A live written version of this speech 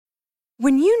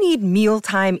When you need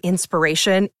mealtime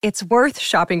inspiration, it's worth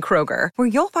shopping Kroger, where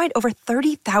you'll find over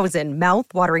 30,000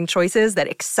 mouth-watering choices that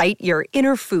excite your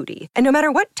inner foodie. And no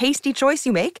matter what tasty choice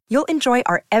you make, you'll enjoy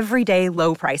our everyday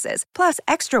low prices, plus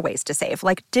extra ways to save,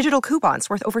 like digital coupons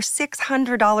worth over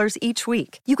 $600 each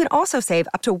week. You can also save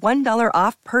up to $1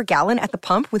 off per gallon at the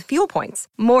pump with fuel points.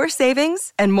 More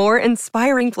savings and more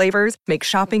inspiring flavors make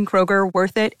shopping Kroger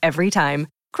worth it every time.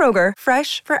 Kroger,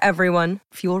 fresh for everyone.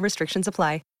 Fuel restrictions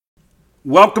apply.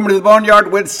 Welcome to the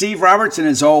Boneyard with Steve Robertson.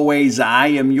 As always, I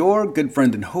am your good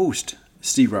friend and host,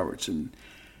 Steve Robertson.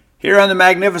 Here on the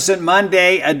magnificent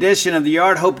Monday edition of the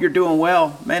Yard. Hope you're doing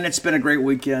well. Man, it's been a great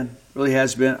weekend. Really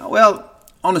has been. Well,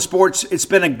 on the sports, it's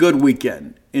been a good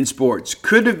weekend in sports.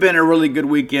 Could have been a really good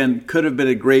weekend. Could have been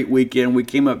a great weekend. We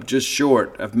came up just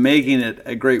short of making it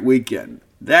a great weekend.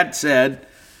 That said,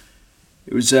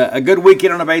 it was a good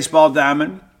weekend on a baseball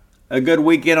diamond. A good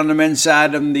weekend on the men's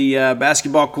side of the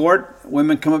basketball court.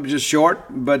 Women come up just short.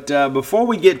 But before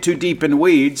we get too deep in the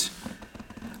weeds,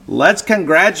 let's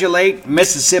congratulate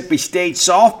Mississippi State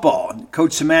softball.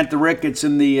 Coach Samantha Ricketts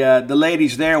and the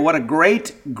ladies there. What a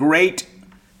great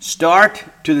start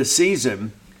to the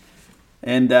season.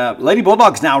 And Lady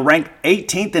Bulldogs now ranked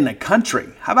 18th in the country.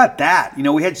 How about that? You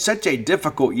know, we had such a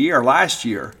difficult year last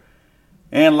year.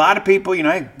 And a lot of people,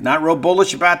 not real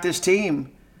bullish about this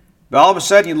team. But all of a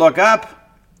sudden you look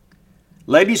up,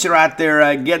 ladies are out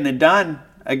there getting it done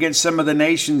against some of the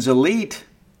nation's elite.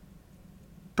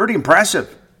 Pretty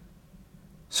impressive.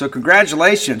 So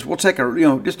congratulations. We'll take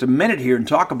just a minute here and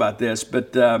talk about this.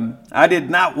 But I did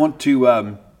not want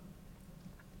to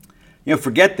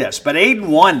forget this. But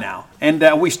 8-1 now,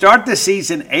 and we start the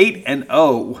season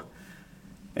 8-0,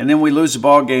 and then we lose the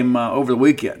ball game over the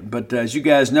weekend. But as you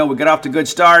guys know, we got off to a good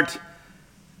start.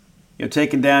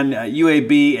 Taking down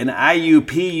UAB and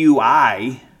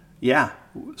IUPUI. Yeah,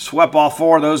 swept all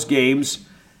four of those games.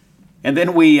 And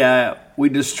then we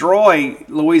destroy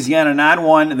Louisiana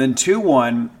 9-1 and then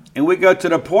 2-1. And we go to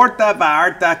the Puerto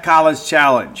Vallarta College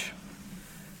Challenge.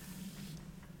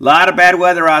 A lot of bad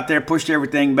weather out there, pushed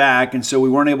everything back. And so we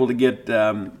weren't able to get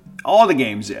all the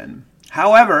games in.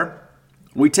 However,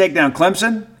 we take down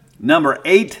Clemson, number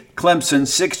 8 Clemson,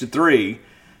 6-3.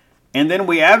 And then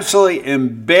we absolutely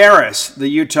embarrass the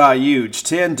Utah Utes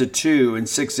 10-2 in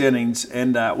 6 innings.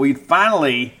 And we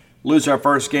finally lose our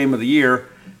first game of the year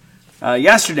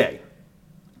yesterday,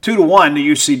 2-1 to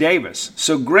UC Davis.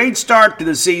 So great start to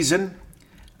the season.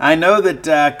 I know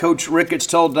that Coach Ricketts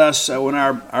told us on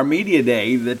our media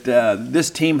day that this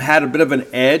team had a bit of an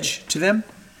edge to them.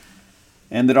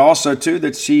 And that also, too,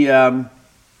 that she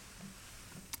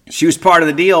was part of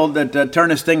the deal that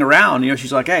turned this thing around.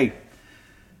 She's like, hey,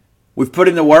 we've put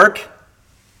in the work.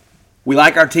 We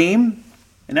like our team.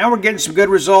 And now we're getting some good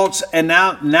results and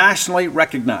now nationally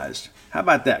recognized. How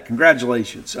about that?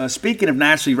 Congratulations. Speaking of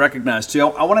nationally recognized, too,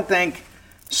 I want to thank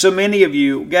so many of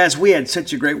you. Guys, we had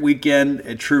such a great weekend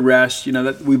at True Rest.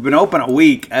 That we've been open a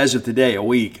week as of today, a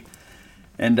week.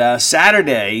 And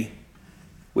Saturday,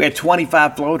 we had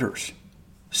 25 floaters.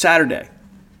 Saturday.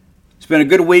 It's been a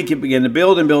good week. It began to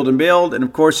build and build and build. And,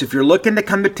 of course, if you're looking to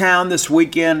come to town this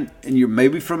weekend and you're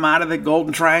maybe from out of the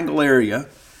Golden Triangle area,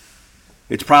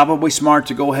 it's probably smart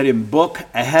to go ahead and book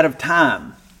ahead of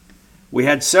time. We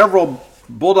had several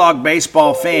Bulldog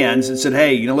baseball fans that said,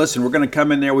 hey, listen, we're going to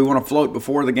come in there. We want to float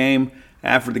before the game,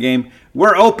 after the game.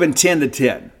 We're open 10 to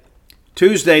 10,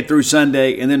 Tuesday through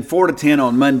Sunday, and then 4 to 10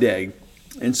 on Monday.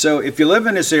 And so if you live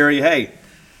in this area, hey,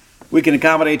 we can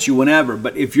accommodate you whenever.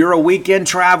 But if you're a weekend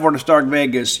traveler to Stark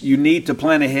Vegas, you need to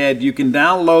plan ahead. You can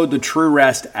download the True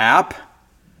Rest app,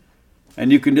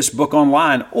 and you can just book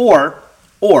online. Or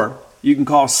you can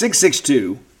call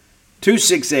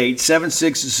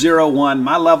 662-268-7601.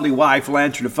 My lovely wife will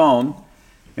answer the phone,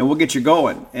 and we'll get you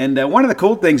going. And one of the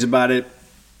cool things about it,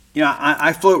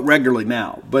 I float regularly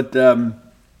now. But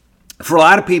for a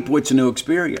lot of people, it's a new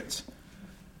experience.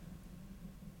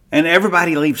 And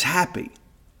everybody leaves happy.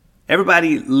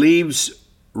 Everybody leaves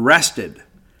rested.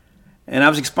 And I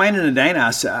was explaining to Dana, I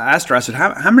asked her, I said,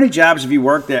 how many jobs have you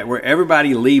worked at where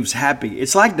everybody leaves happy?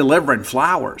 It's like delivering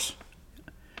flowers.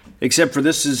 Except for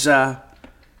this is,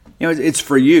 it's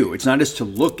for you. It's not just to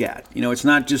look at. It's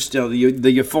not just the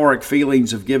euphoric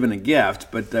feelings of giving a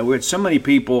gift. But we had so many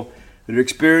people that are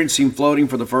experiencing floating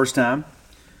for the first time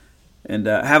and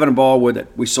having a ball with it.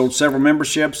 We sold several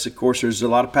memberships. Of course, there's a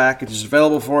lot of packages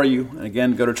available for you. And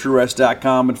again, go to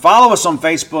TrueRest.com and follow us on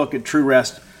Facebook at True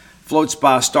Rest Float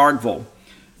Spa Starkville.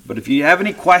 But if you have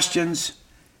any questions,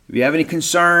 if you have any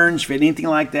concerns, if you have anything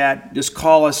like that, just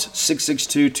call us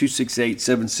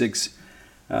 662-268-7601.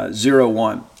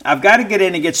 01. I've got to get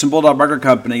in and get some Bulldog Burger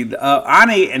Company.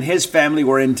 Ani and his family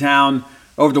were in town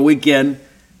over the weekend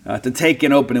to take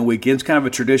in opening weekend. It's kind of a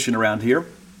tradition around here.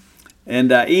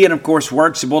 And Ian, of course,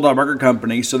 works at Bulldog Burger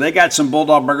Company, so they got some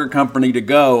Bulldog Burger Company to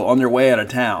go on their way out of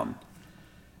town.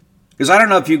 Because I don't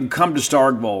know if you can come to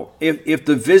Starkville if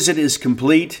the visit is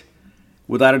complete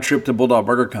without a trip to Bulldog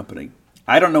Burger Company.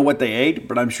 I don't know what they ate,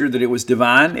 but I'm sure that it was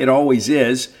divine. It always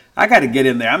is. I got to get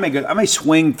in there. I may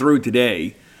swing through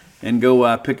today and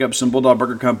go pick up some Bulldog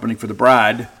Burger Company for the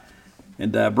bride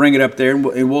and bring it up there,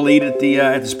 and we'll eat at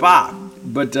the spa.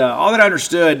 But all that I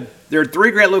understood, there are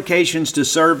 3 great locations to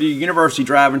serve you: University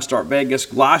Drive in Start Vegas,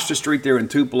 Gloucester Street there in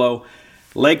Tupelo,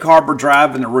 Lake Harbor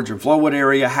Drive in the Ridge and Flowwood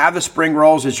area. Have the spring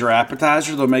rolls as your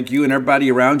appetizer. They'll make you and everybody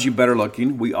around you better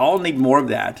looking. We all need more of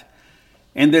that.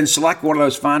 And then select one of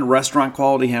those fine restaurant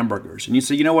quality hamburgers. And you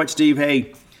say, you know what, Steve,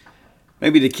 hey,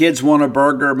 maybe the kids want a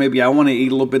burger. Maybe I want to eat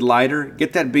a little bit lighter.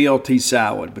 Get that BLT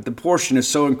salad. But the portion is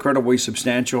so incredibly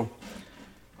substantial.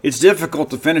 It's difficult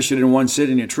to finish it in one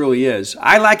sitting. It truly is.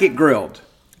 I like it grilled.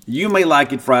 You may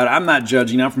like it fried. I'm not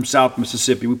judging. I'm from South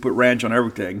Mississippi. We put ranch on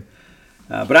everything.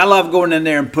 But I love going in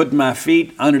there and putting my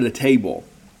feet under the table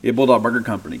at Bulldog Burger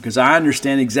Company because I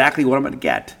understand exactly what I'm going to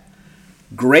get.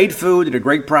 Great food at a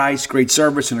great price, great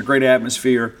service, and a great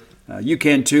atmosphere. You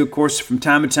can too. Of course, from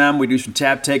time to time, we do some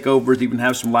tap takeovers, even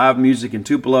have some live music in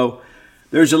Tupelo.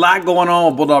 There's a lot going on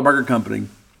with Bulldog Burger Company.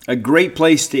 A great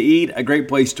place to eat, a great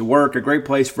place to work, a great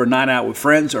place for a night out with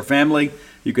friends or family.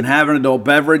 You can have an adult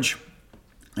beverage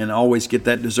and always get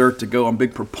that dessert to go. I'm a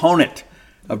big proponent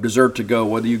of dessert to go,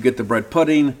 whether you get the bread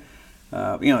pudding.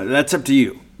 That's up to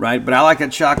you, right? But I like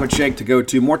that chocolate shake to go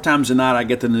to. More times than not, I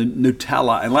get the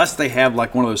Nutella, unless they have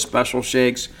like one of those special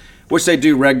shakes, which they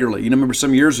do regularly. Remember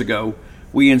some years ago,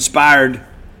 we inspired,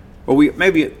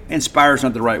 maybe inspire is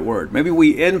not the right word. Maybe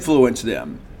we influenced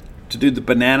them to do the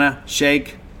banana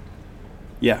shake.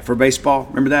 Yeah, for baseball.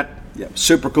 Remember that? Yeah,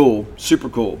 super cool, super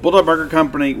cool. Bulldog Burger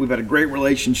Company, we've had a great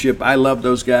relationship. I love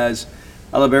those guys.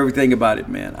 I love everything about it,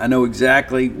 man. I know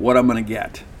exactly what I'm going to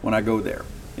get when I go there.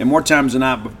 And more times than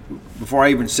not, before I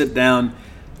even sit down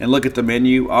and look at the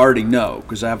menu, I already know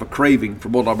because I have a craving for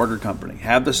Bulldog Burger Company.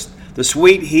 Have the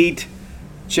sweet heat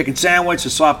chicken sandwich, the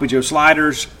sloppy Joe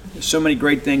sliders. There's so many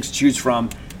great things to choose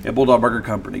from at Bulldog Burger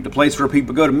Company, the place where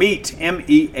people go to meet,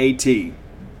 M-E-A-T.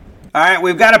 All right,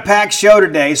 we've got a packed show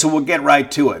today, so we'll get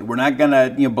right to it. We're not going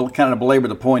to kind of belabor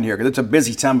the point here because it's a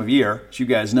busy time of year, as you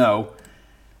guys know.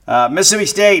 Mississippi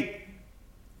State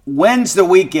wins the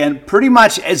weekend pretty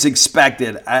much as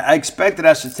expected. I expected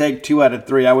us to take 2 out of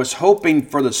 3. I was hoping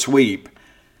for the sweep.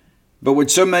 But with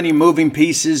so many moving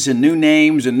pieces and new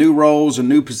names and new roles and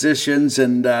new positions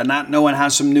and not knowing how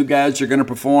some new guys are going to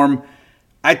perform,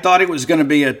 I thought it was going to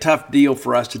be a tough deal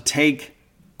for us to take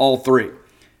all 3.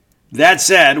 That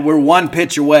said, we're 1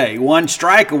 pitch away, 1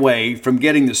 strike away from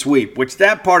getting the sweep, which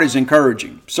that part is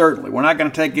encouraging, certainly. We're not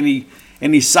going to take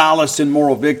any solace in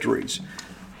moral victories.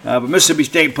 But Mississippi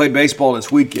State played baseball this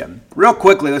weekend. Real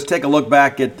quickly, let's take a look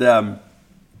back at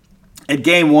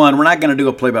Game 1. We're not going to do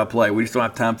a play-by-play. We just don't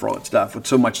have time for all that stuff with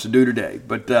so much to do today.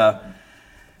 But,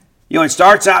 it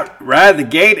starts out right out of the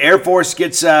gate. Air Force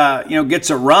gets a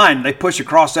run. They push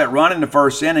across that run in the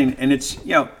first inning, and it's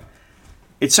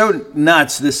so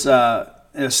nuts. This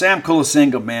Sam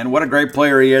Kulasinga, man, what a great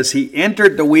player he is. He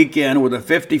entered the weekend with a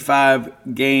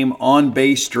 55-game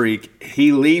on-base streak.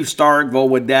 He leaves Starkville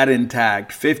with that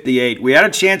intact, 58. We had a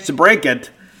chance to break it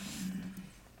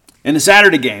in the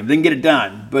Saturday game. Didn't get it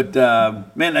done. But,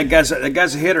 man, that guy's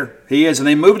a hitter. He is. And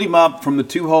they moved him up from the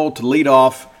 2-hole to lead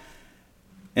off.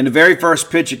 And the very first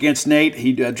pitch against Nate,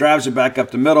 he drives it back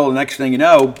up the middle. The next thing you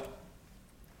know,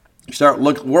 you start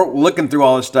looking through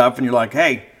all this stuff, and you're like,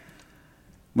 hey,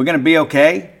 we're going to be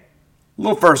okay. A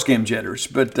little first game jitters.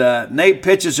 But Nate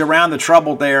pitches around the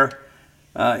trouble there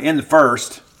in the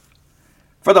first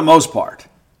for the most part,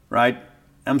 right?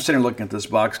 I'm sitting looking at this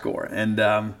box score,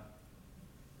 and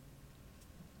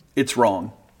it's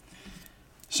wrong.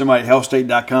 Somebody at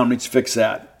healthstate.com needs to fix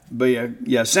that. But,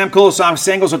 yeah, Sam Kulasong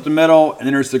singles up the middle, and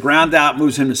then there's the ground out,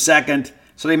 moves him to second.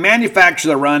 So they manufacture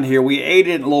the run here. We ate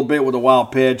it a little bit with a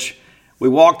wild pitch. We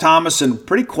walked Thomason.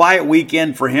 Pretty quiet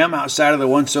weekend for him outside of the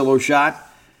 1 solo shot.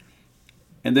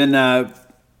 And then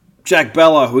Jack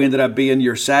Bella, who ended up being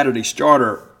your Saturday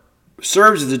starter,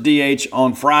 serves as a DH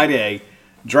on Friday,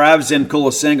 drives in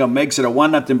Kulasinga, makes it a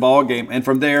 1-0 ball game. And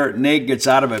from there, Nate gets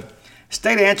out of it.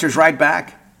 State answers right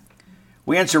back.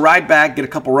 We answer right back, get a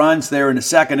couple runs there in the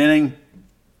second inning.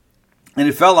 And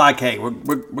it felt like, hey, we're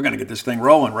going to get this thing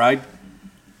rolling, right?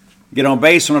 Get on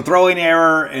base on a throwing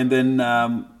error, and then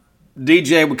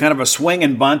DJ with kind of a swing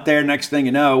and bunt there. Next thing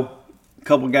you know, A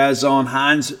couple guys on.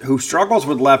 Hines, who struggles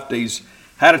with lefties,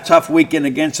 had a tough weekend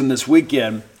against him this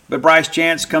weekend. But Bryce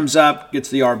Chance comes up, gets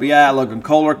the RBI. Logan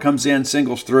Kohler comes in,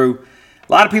 singles through.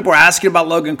 A lot of people are asking about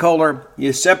Logan Kohler.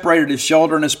 He separated his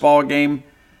shoulder in this ball game.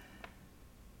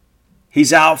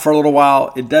 He's out for a little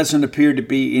while. It doesn't appear to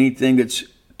be anything that's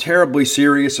terribly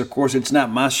serious. Of course, it's not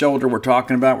my shoulder we're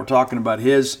talking about. We're talking about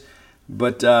his.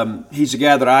 But he's a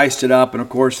guy that iced it up. And, of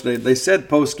course, they said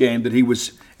post-game that he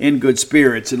was in good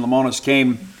spirits. And Lemonis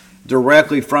came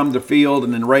directly from the field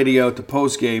and then radio to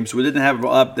post-game. So we didn't have an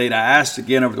update. I asked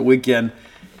again over the weekend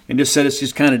and just said it's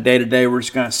just kind of day-to-day. We're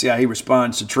just going to see how he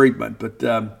responds to treatment.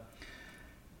 But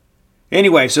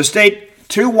anyway, so State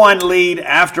 2-1 lead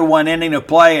after one inning of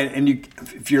play. And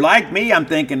if you're like me, I'm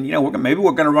thinking, maybe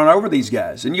we're going to run over these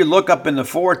guys. And you look up in the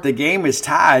fourth, the game is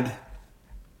tied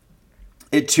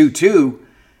at 2-2.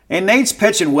 And Nate's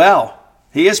pitching well.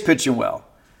 He is pitching well.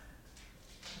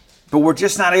 But we're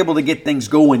just not able to get things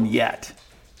going yet.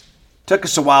 Took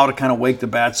us a while to kind of wake the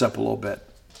bats up a little bit.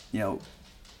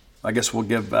 I guess we'll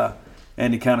give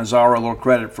Andy Cannizaro a little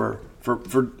credit for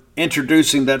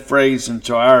introducing that phrase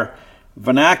into our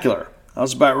vernacular. I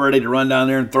was about ready to run down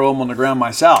there and throw him on the ground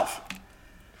myself.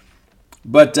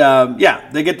 But,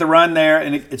 they get the run there,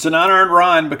 and it's an unearned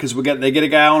run because they get a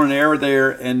guy on an error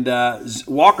there. And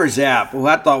Walker Zapp, who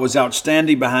I thought was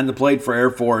outstanding behind the plate for Air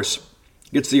Force,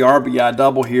 gets the RBI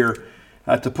double here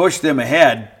to push them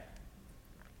ahead.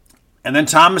 And then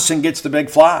Thomason gets the big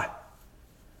fly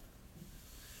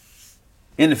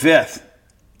in the fifth.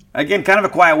 Again, kind of a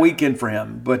quiet weekend for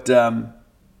him, but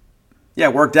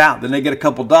it worked out. Then they get a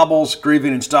couple doubles.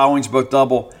 Grieving and Stallings both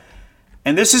double.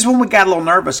 And this is when we got a little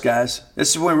nervous, guys. This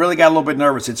is when we really got a little bit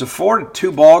nervous. It's a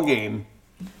 4-2 ball game.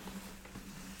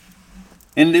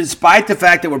 And despite the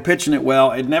fact that we're pitching it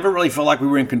well, it never really felt like we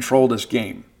were in control of this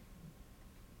game.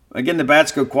 Again, the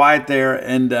bats go quiet there,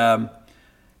 and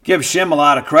give Shim a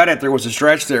lot of credit. There was a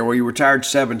stretch there where you retired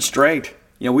 7 straight.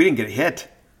 We didn't get a hit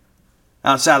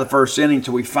outside the first inning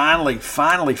until we finally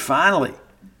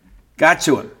got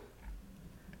to him.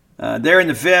 There in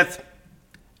the fifth,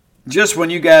 just when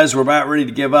you guys were about ready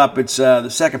to give up, it's the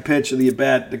second pitch of the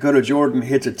at-bat. Dakota Jordan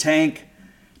hits a tank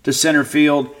to center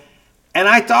field. And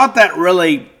I thought that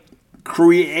really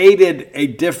created a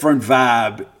different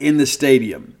vibe in the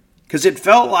stadium because it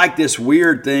felt like this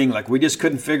weird thing, like we just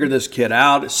couldn't figure this kid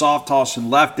out. It's soft tossing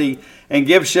lefty, and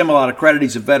give Shim a lot of credit.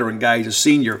 He's a veteran guy. He's a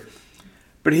senior.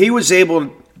 But he was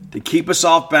able to keep us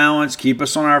off balance, keep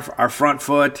us on our front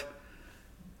foot.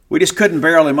 We just couldn't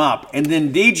barrel him up. And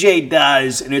then DJ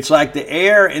does, and it's like the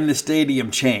air in the stadium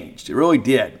changed. It really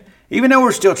did. Even though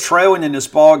we're still trailing in this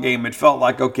ball game, it felt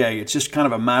like, okay, it's just kind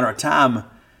of a matter of time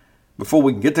before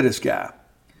we can get to this guy.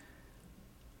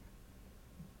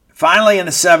 Finally, in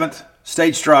the seventh,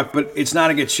 State struck, but it's not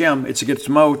against Shim. It's against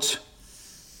Moats.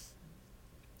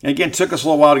 And again, it took us a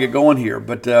little while to get going here,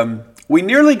 but we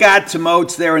nearly got to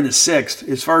Moats there in the sixth,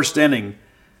 his first inning.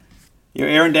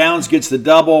 Aaron Downs gets the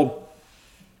double.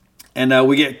 And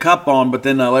we get Cup on, but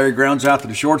then Larry grounds out to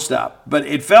the shortstop. But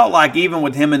it felt like even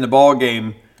with him in the ball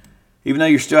game, even though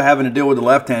you're still having to deal with the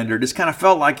left-hander, it just kind of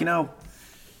felt like,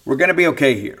 we're going to be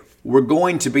okay here. We're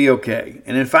going to be okay.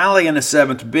 And then finally in the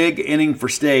seventh, big inning for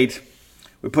State.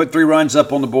 We put 3 runs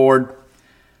up on the board.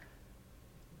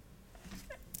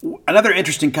 Another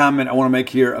interesting comment I want to make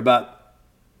here about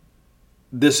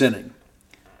this inning.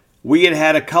 We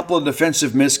had a couple of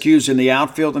defensive miscues in the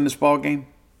outfield in this ball game.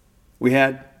 We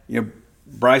had.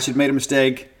 Bryce had made a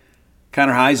mistake.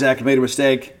 Connor Hyzak had made a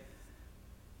mistake.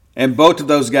 And both of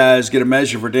those guys get a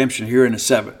measure of redemption here in the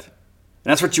seventh.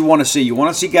 And that's what you want to see. You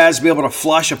want to see guys be able to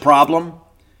flush a problem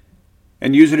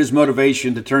and use it as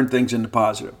motivation to turn things into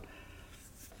positive.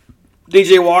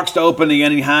 DJ walks to open the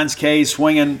inning. Hines K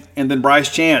swinging, and then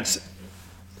Bryce Chance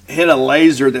hit a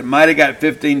laser that might have got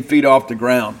 15 feet off the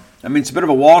ground. I mean, it's a bit of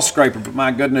a wall scraper, but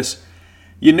my goodness,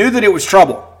 you knew that it was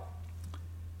trouble.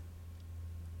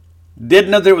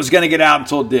 Didn't know that it was going to get out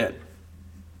until it did.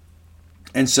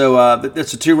 And so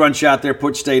that's a 2-run shot there,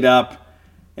 put State up.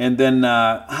 And then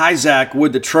Hyzak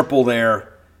with the triple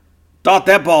there. Thought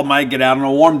that ball might get out. On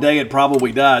a warm day, it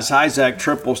probably does. Hyzak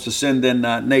triples to send in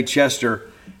Nate Chester.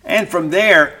 And from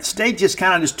there, State just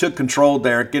kind of took control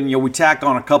there. Again, we tacked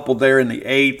on a couple there in the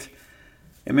 8th.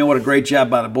 I mean, what a great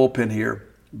job by the bullpen here.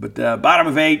 But bottom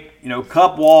of 8,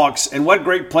 Cup walks. And what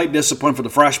great plate discipline for the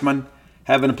freshman.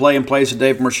 Having to play in place of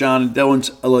Dave Mershon, and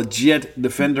Dylan's a legit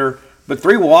defender. But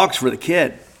 3 walks for the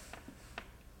kid.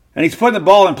 And he's putting the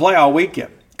ball in play all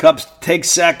weekend. Cubs take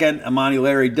second. Amani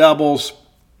Larry doubles.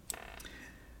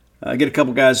 Get a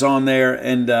couple guys on there.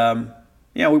 And,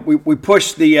 we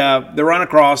push the run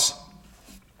across.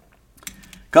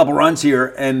 couple runs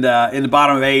here and in the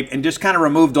bottom of 8 and just kind of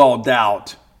removed all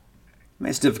doubt. I mean,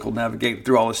 it's difficult navigating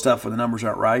through all this stuff when the numbers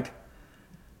aren't right.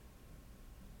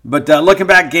 But looking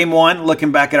back game 1,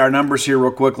 looking back at our numbers here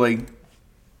real quickly,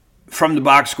 from the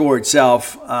box score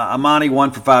itself, Amani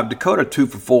 1 for 5, Dakota 2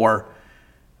 for 4,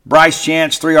 Bryce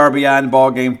Chance 3 RBI in the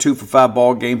ball game, 2 for 5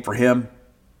 ball game for him.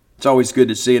 It's always good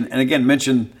to see. And again,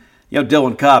 mention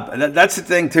Dylan Cupp. That's the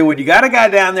thing too. When you got a guy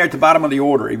down there at the bottom of the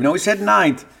order, even though he's hit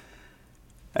 9th,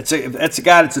 that's a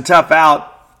guy that's a tough out.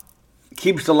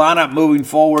 Keeps the lineup moving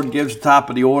forward, gives the top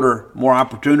of the order more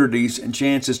opportunities and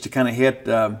chances to kind of hit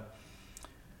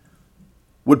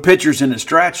with pitchers in the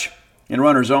stretch and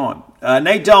runners on.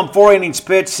 Nate Dillon, 4 innings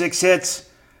pitched, 6 hits,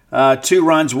 2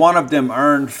 runs. One of them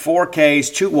earned 4 Ks,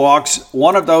 2 walks.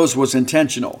 One of those was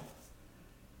intentional.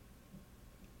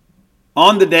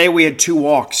 On the day, we had 2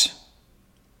 walks.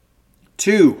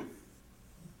 2.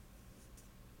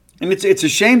 And it's a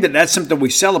shame that that's something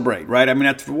we celebrate, right? I mean,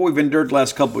 that's what we've endured the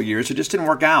last couple of years. It just didn't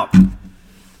work out.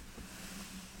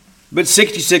 But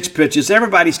 66 pitches,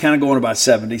 everybody's kind of going about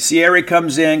 70. Sierra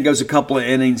comes in, goes a couple of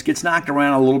innings, gets knocked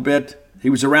around a little bit. He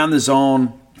was around the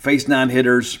zone, faced 9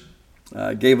 hitters,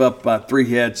 gave up 3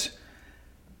 hits.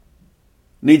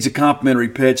 Needs a complimentary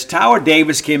pitch. Tyler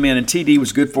Davis came in, and TD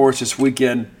was good for us this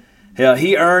weekend.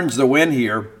 He earns the win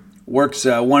here, works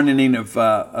 1 inning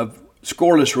of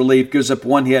scoreless relief, gives up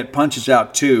 1 hit, punches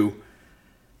out 2.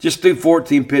 Just threw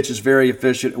 14 pitches, very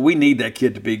efficient. We need that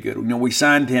kid to be good. We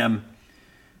signed him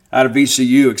out of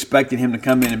VCU, expecting him to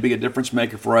come in and be a difference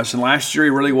maker for us. And last year he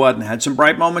really wasn't. Had some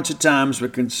bright moments at times,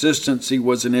 but consistency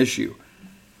was an issue.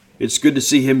 It's good to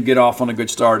see him get off on a good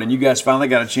start. And you guys finally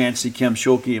got a chance to see Kim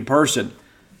Schulke in person.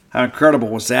 How incredible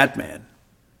was that, man?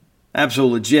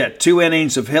 Absolutely legit. 2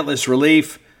 innings of hitless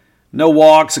relief, no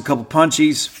walks, a couple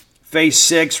punchies, faced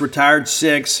 6, retired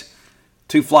 6,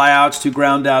 2 flyouts, 2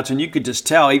 ground outs. And you could just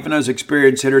tell, even those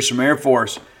experienced hitters from Air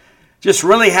Force just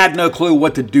really had no clue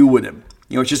what to do with him.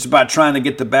 It's just about trying to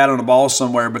get the bat on the ball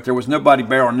somewhere, but there was nobody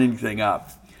barreling anything up.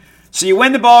 So you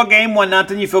win the ball game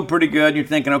 1-0, you feel pretty good. You're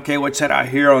thinking, okay, let's head out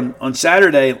here on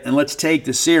Saturday and let's take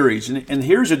the series. And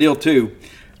here's the deal, too.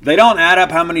 They don't add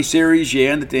up how many series you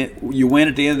win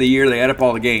at the end of the year. They add up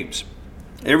all the games.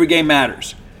 Every game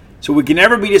matters. So we can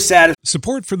never be dissatisfied.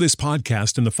 Support for this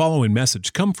podcast and the following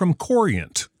message come from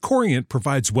Corient. Corient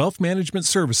provides wealth management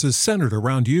services centered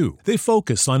around you. They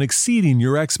focus on exceeding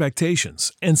your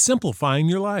expectations and simplifying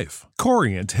your life.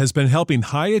 Corient has been helping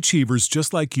high achievers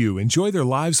just like you enjoy their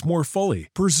lives more fully,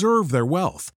 preserve their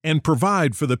wealth, and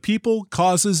provide for the people,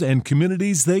 causes, and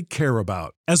communities they care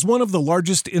about. As one of the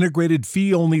largest integrated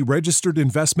fee-only registered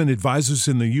investment advisors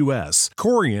in the U.S.,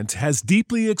 Corient has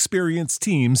deeply experienced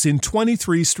teams in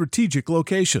 23 strategic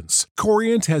locations.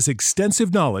 Corient has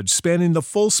extensive knowledge spanning the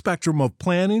full spectrum of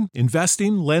planning,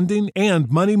 investing, lending, and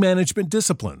money management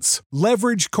disciplines.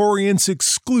 Leverage Corient's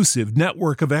exclusive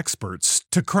network of experts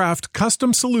to craft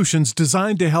custom solutions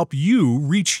designed to help you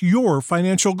reach your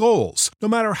financial goals, no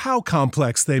matter how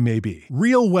complex they may be.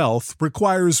 Real wealth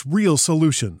requires real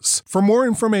solutions. For more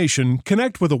information,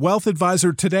 connect with a wealth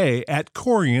advisor today at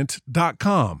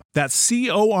Corient.com. That's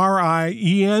Corient.com.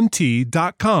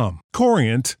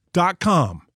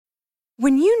 Corient.com.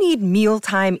 When you need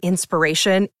mealtime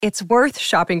inspiration, it's worth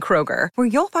shopping Kroger, where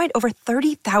you'll find over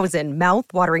 30,000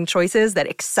 mouth-watering choices that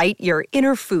excite your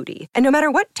inner foodie. And no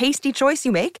matter what tasty choice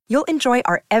you make, you'll enjoy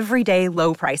our everyday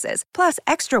low prices, plus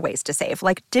extra ways to save,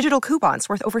 like digital coupons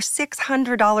worth over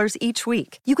 $600 each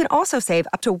week. You can also save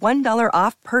up to $1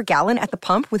 off per gallon at the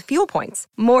pump with fuel points.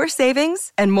 More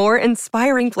savings and more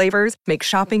inspiring flavors make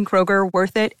shopping Kroger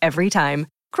worth it every time.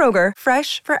 Kroger,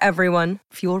 fresh for everyone.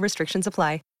 Fuel restrictions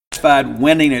apply.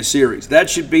 Winning a series. That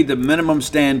should be the minimum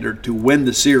standard to win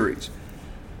the series.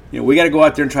 We got to go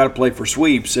out there and try to play for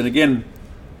sweeps. And again,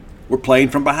 we're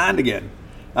playing from behind again.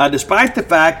 Despite the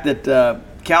fact that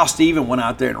Cal Steven went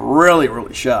out there and really,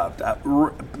 really shoved.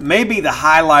 Maybe the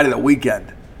highlight of the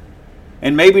weekend.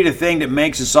 And maybe the thing that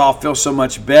makes us all feel so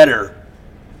much better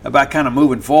about kind of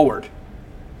moving forward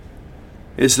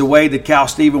is the way that Cal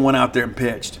Steven went out there and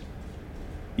pitched.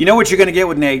 You know what you're going to get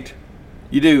with Nate.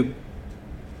 You do.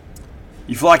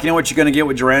 You feel like you know what you're going to get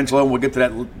with Durangelo, and we'll get to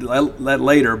that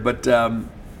later. But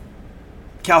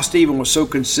Cal Steven was so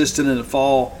consistent in the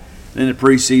fall and in the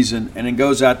preseason, and then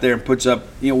goes out there and puts up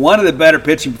one of the better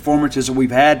pitching performances that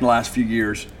we've had in the last few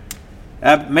years.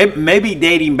 Maybe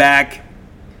dating back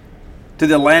to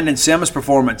the Landon Simmons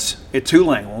performance at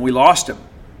Tulane when we lost him.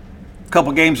 A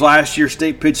couple games last year,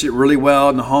 State pitched it really well.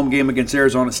 In the home game against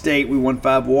Arizona State, we won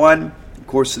 5-1. Of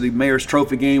course, the Mayor's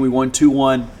Trophy game, we won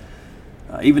 2-1.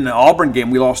 Even the Auburn game,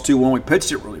 we lost 2-1. We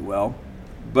pitched it really well.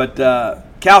 But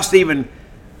Cal Steven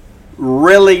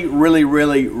really, really,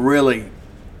 really, really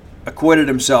acquitted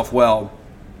himself well.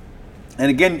 And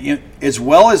again, as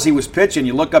well as he was pitching,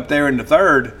 you look up there in the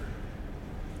third,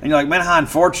 and you're like, man, how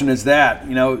unfortunate is that?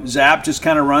 Zap just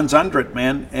kind of runs under it,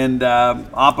 man. And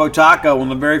Oppo Taco, on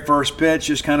the very first pitch,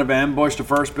 just kind of ambushed the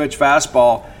first pitch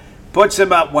fastball, puts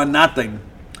him up 1-0.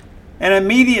 And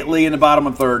immediately in the bottom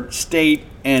of the third, State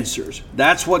answers.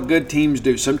 That's what good teams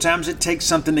do. Sometimes it takes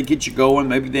something to get you going.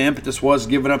 Maybe the impetus was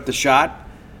giving up the shot.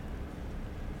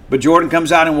 But Jordan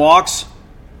comes out and walks.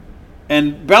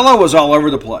 And Bello was all over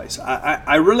the place.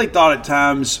 I really thought at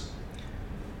times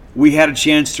we had a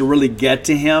chance to really get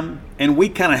to him. And we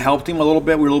kind of helped him a little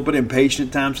bit. We were a little bit impatient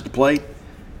at times at the plate.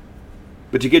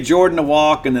 But to get Jordan to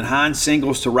walk and then Hines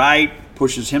singles to right,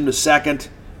 pushes him to second.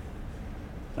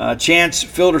 Chance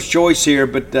fielder's choice here,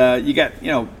 but you got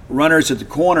runners at the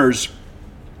corners.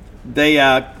 They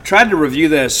tried to review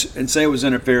this and say it was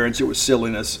interference. It was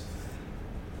silliness.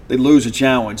 They lose a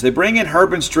challenge. They bring in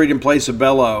Herbin Street in place of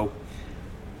Bello.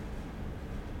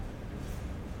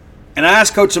 And I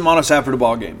asked Coach Simonis after the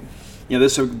ball game.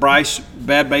 This Bryce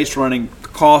bad base running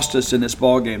cost us in this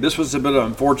ball game. This was a bit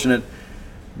unfortunate.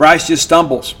 Bryce just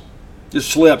stumbles, just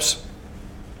slips,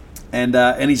 and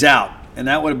he's out. And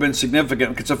that would have been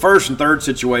significant. It's a first and third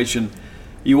situation.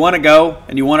 You want to go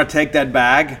and you want to take that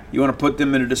bag. You want to put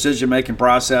them in a decision-making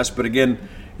process. But again,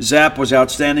 Zapp was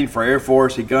outstanding for Air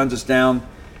Force. He guns us down.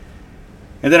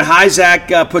 And then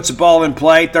Hyzak puts the ball in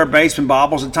play. Third baseman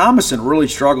bobbles. And Thomason really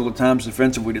struggled at times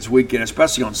defensively this weekend,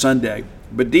 especially on Sunday.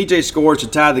 But DJ scores to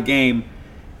tie the game.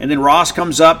 And then Ross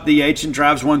comes up, DH, and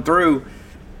drives one through.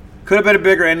 Could have been a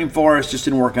bigger inning for us, just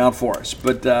didn't work out for us.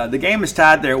 But the game is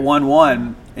tied there at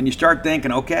 1-1, and you start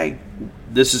thinking, okay,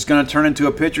 this is going to turn into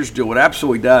a pitcher's duel. It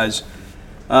absolutely does.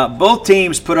 Both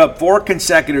teams put up 4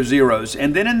 consecutive zeros.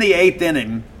 And then in the 8th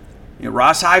inning,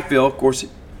 Ross Highfield, of course,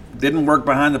 didn't work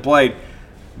behind the plate,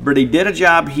 but he did a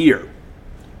job here.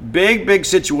 Big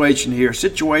situation here.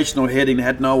 Situational hitting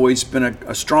hadn't always been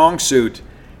a strong suit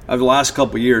of the last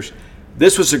couple of years.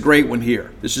 This was a great one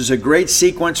here. This is a great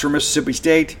sequence for Mississippi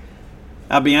State.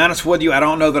 I'll be honest with you, I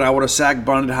don't know that I would have sacked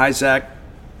Bunded Hyzak,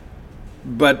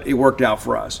 but it worked out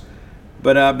for us.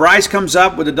 But Bryce comes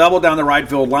up with a double down the right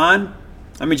field line.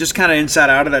 I mean, just kind of inside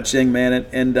out of that thing, man.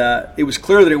 And it was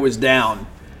clear that it was down.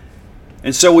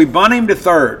 And so we bunt him to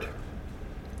third.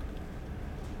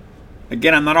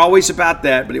 Again, I'm not always about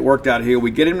that, but it worked out here.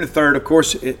 We get him to third. Of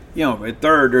course, at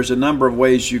third, there's a number of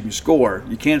ways you can score.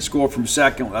 You can't score from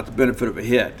second without the benefit of a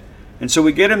hit. And so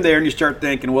we get him there, and you start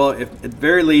thinking, well, if at the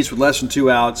very least with less than 2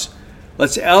 outs,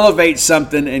 let's elevate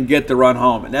something and get the run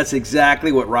home. And that's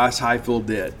exactly what Ross Highfield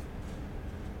did.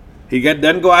 He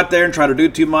doesn't go out there and try to do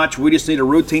too much. We just need a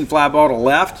routine fly ball to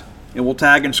left, and we'll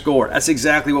tag and score. That's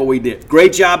exactly what we did.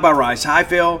 Great job by Ross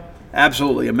Highfield.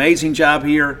 Absolutely amazing job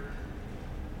here.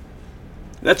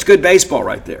 That's good baseball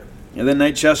right there. And then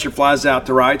Nate Chester flies out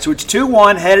to right. So it's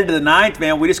 2-1 headed to the 9th,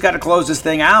 man. We just got to close this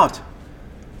thing out.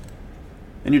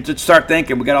 And you just start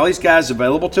thinking, we got all these guys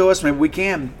available to us, maybe we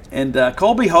can. And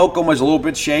Colby Holcomb was a little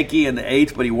bit shaky in the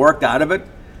 8th, but he worked out of it.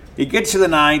 He gets to the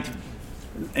 9th,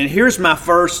 and here's my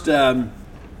first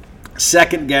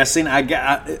second guessing.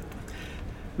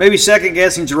 Maybe second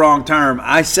guessing is the wrong term.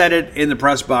 I said it in the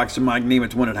press box to Mike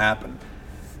Nemeth when it happened.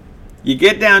 You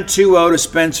get down 2-0 to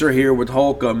Spencer here with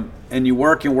Holcomb, and you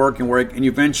work, and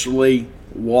you eventually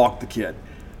walk the kid.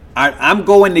 I'm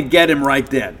going to get him right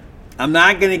then. I'm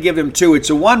not going to give him 2. It's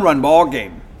a 1-run ball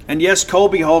game. And yes,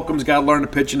 Colby Holcomb's got to learn to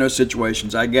pitch in those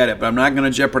situations. I get it, but I'm not going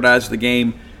to jeopardize the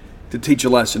game to teach a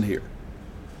lesson here.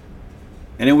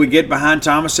 And then we get behind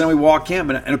Thomason and we walk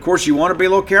him. And of course, you want to be a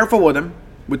little careful with him.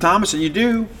 With Thomason, you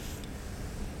do.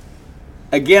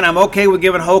 Again, I'm okay with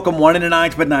giving Holcomb 1 in the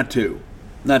 9th, but not 2.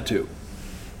 Not 2.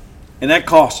 And that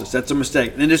cost us. That's a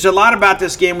mistake. And there's a lot about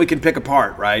this game we can pick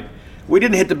apart, right? We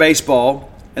didn't hit the baseball.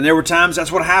 And there were times,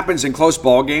 that's what happens in close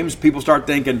ball games. People start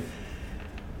thinking,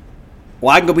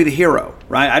 well, I can go be the hero,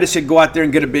 right? I just said go out there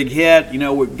and get a big hit.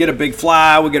 We get a big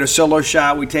fly. We get a solo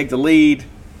shot. We take the lead.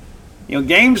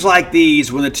 Games like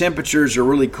these, when the temperatures are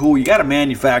really cool, you got to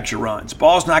manufacture runs.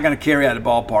 Ball's not going to carry out of the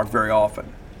ballpark very often.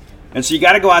 And so you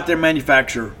got to go out there and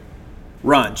manufacture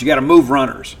runs. You got to move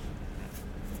runners.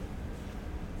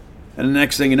 And the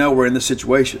next thing you know, we're in this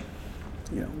situation.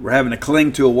 We're having to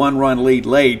cling to a 1-run lead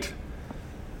late.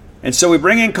 And so we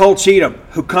bring in Cole Cheatham,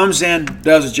 who comes in,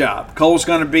 does a job. Cole's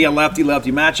going to be a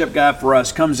lefty-lefty matchup guy for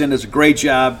us, comes in, does a great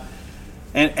job.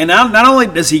 And not only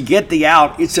does he get the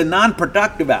out, it's a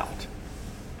non-productive out.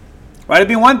 Right? It'd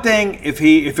be one thing if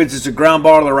it's just a ground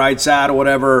ball to the right side or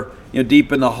whatever,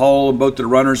 deep in the hole and both the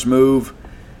runners move,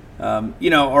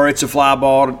 or it's a fly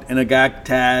ball and a guy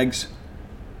tags.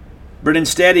 But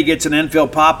instead, he gets an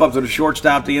infield pop-up to the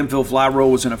shortstop. The infield fly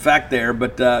rule was in effect there.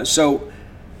 But so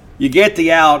you get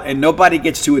the out, and nobody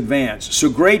gets to advance. So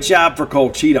great job for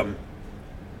Cole Cheatham.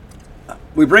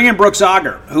 We bring in Brooks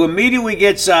Auger, who immediately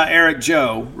gets Eric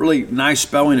Joe. Really nice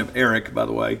spelling of Eric, by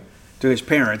the way, to his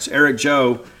parents. Eric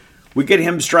Joe. We get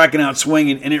him striking out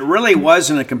swinging, and it really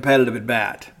wasn't a competitive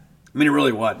at-bat. I mean, it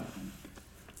really wasn't.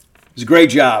 It was a great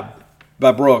job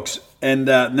by Brooks. And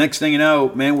next thing you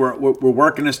know, man, we're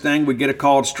working this thing. We get a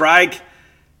called strike.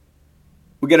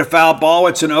 We get a foul ball.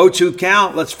 It's an 0-2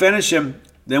 count. Let's finish him.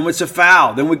 Then it's a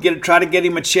foul. Then we try to get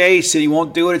him a chase, and he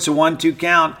won't do it. It's a 1-2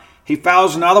 count. He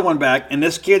fouls another one back, and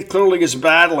this kid clearly is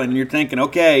battling. And you're thinking,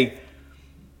 okay,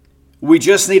 we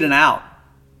just need an out.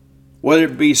 Whether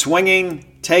it be swinging,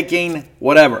 taking,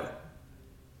 whatever.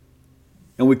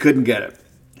 And we couldn't get it.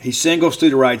 He singles to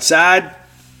the right side.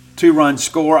 2-run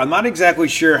score. I'm not exactly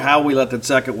sure how we let that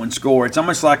second one score. It's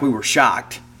almost like we were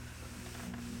shocked.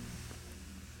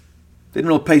 Didn't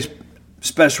really pay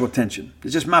special attention.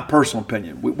 It's just my personal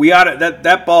opinion. We ought to,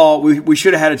 that ball, we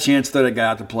should have had a chance to throw that guy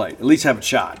out the plate. At least have a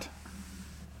shot.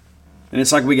 And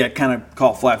it's like we got kind of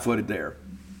caught flat-footed there.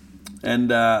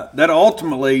 And that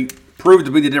ultimately proved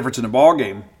to be the difference in the ball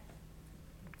game.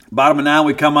 Bottom of 9,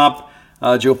 we come up.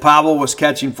 Joe Pavel was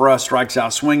catching for us, strikes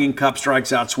out swinging. Cup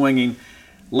strikes out swinging.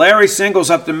 Larry singles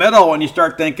up the middle, and you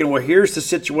start thinking, well, here's the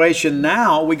situation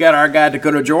now. We got our guy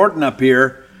Dakota Jordan up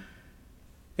here.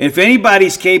 If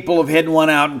anybody's capable of hitting one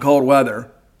out in cold weather,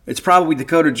 it's probably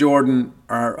Dakota Jordan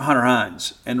or Hunter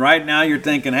Hines. And right now you're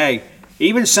thinking, hey,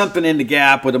 even something in the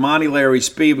gap with Amani Larry's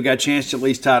speed, we got a chance to at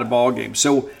least tie the ball game.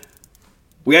 So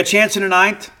we had a chance in the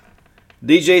ninth.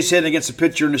 DJ's hitting against the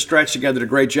pitcher in the stretch. He did a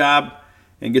great job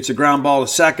and gets a ground ball to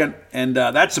second, and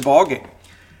that's the ball game.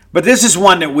 But this is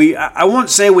one that I won't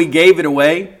say we gave it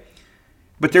away,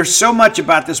 but there's so much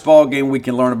about this ball game we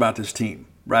can learn about this team,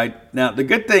 right? Now, the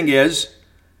good thing is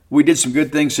we did some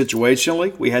good things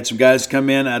situationally. We had some guys come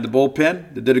in out of the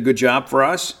bullpen that did a good job for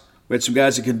us. We had some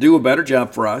guys that can do a better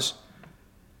job for us.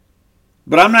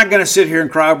 But I'm not going to sit here and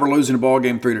cry over losing a ball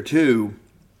game 3-2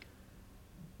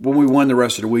 when we won the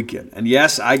rest of the weekend. And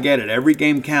yes, I get it. Every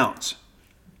game counts.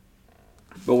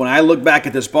 But when I look back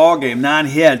at this ball game, 9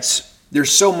 hits, there's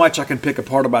so much I can pick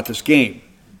apart about this game.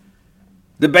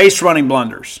 The base running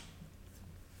blunders.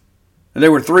 And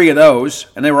there were 3 of those,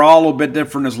 and they were all a little bit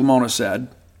different, as Lamona said.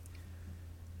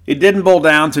 It didn't boil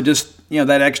down to just,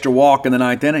 that extra walk in the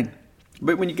 9th inning.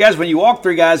 But when you walk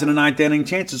 3 guys in the 9th inning,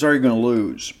 chances are you're going to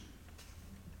lose.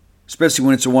 Especially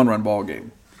when it's a 1-run ball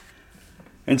game.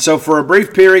 And so for a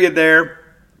brief period there,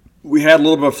 we had a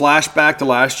little bit of flashback to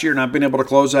last year, not being able to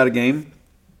close out a game.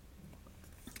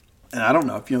 And I don't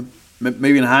know if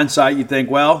maybe in hindsight you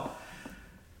think, well,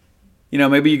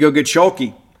 maybe you go get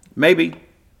Schulke. Maybe.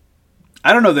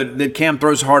 I don't know that Cam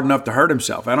throws hard enough to hurt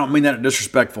himself. I don't mean that in a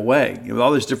disrespectful way. With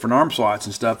all these different arm slots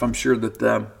and stuff, I'm sure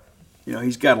that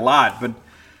he's got a lot. But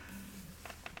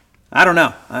I don't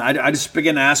know. I just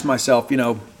begin to ask myself,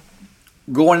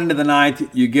 going into the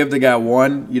 9th, you give the guy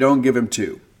 1, you don't give him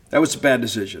 2. That was a bad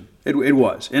decision. It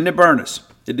was. And it burned us.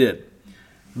 It did.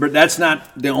 But that's not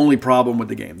the only problem with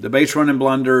the game. The base running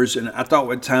blunders, and I thought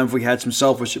at times we had some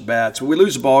selfish at-bats. When we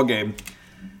lose a ball game,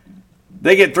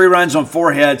 they get 3 runs on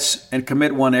 4 hits and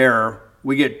commit 1 error.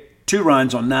 We get 2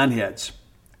 runs on 9 hits.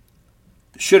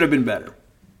 Should have been better.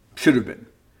 Should have been.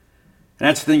 And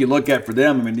that's the thing you look at for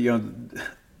them. I mean,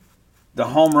 the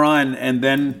home run and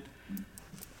then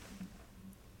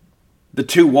the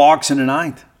 2 walks in the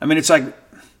 9th. I mean, it's like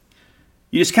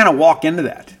you just kind of walk into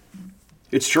that.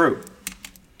 It's true.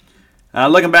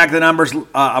 Looking back at the numbers,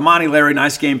 Amani Larry,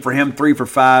 nice game for him, 3 for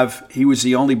 5. He was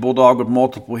the only Bulldog with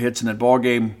multiple hits in that ball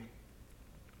game.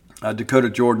 Dakota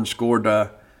Jordan scored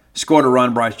a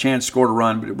run. Bryce Chance scored a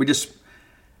run, but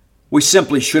we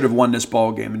simply should have won this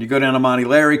ball game. And you go down to Amani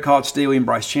Larry, caught stealing,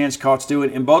 Bryce Chance caught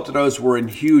stealing, and both of those were in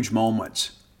huge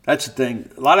moments. That's the thing.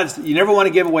 You never want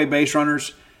to give away base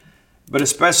runners, but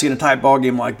especially in a tight ball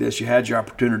game like this, you had your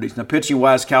opportunities. Now,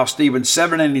 pitching-wise, Cal Stevens,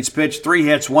 7 innings pitched, 3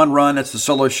 hits, 1 run. That's the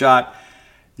solo shot.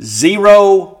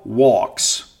 0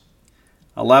 walks,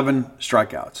 11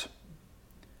 strikeouts.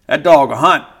 That dog, a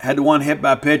Hunt, had 1 hit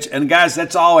by pitch. And, guys,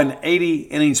 that's all in 80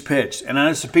 innings pitched. And I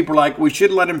know some people are like, we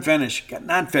should let him finish.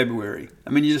 Not February. I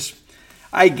mean,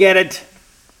 I get it.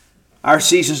 Our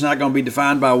season's not going to be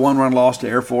defined by a 1-run loss to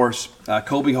Air Force.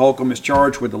 Colby Holcomb is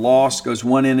charged with the loss, goes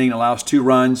 1 inning, allows 2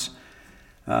 runs.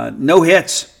 No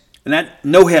hits. And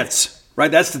no hits, right?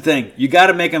 That's the thing. You got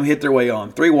to make them hit their way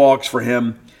on. 3 walks for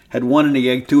him. Had 1 in the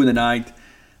 8th, 2 in the 9th.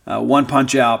 1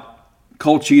 punch out.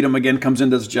 Cole Cheatham again comes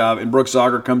into his job, and Brooks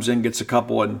Auger comes in, gets a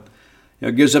couple, and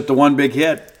gives up the 1 big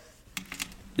hit.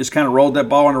 just kind of rolled that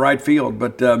ball in the right field.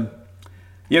 But,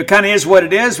 it kind of is what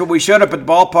it is. But we showed up at the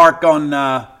ballpark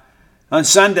on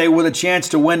Sunday with a chance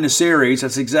to win the series.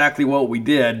 That's exactly what we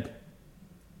did.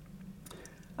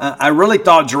 I really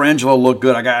thought Durangelo looked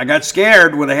good. I got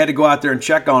scared when they had to go out there and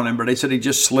check on him, but they said he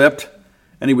just slipped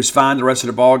and he was fine the rest of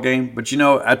the ball game. But,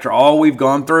 after all we've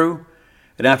gone through,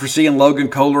 and after seeing Logan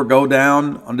Kohler go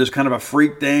down on this kind of a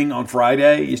freak thing on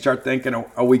Friday, you start thinking,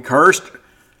 are we cursed?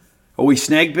 Are we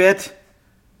snake bit?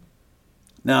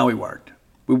 No, we weren't.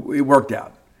 It worked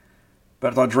out.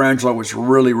 But I thought Durangelo was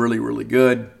really, really, really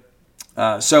good.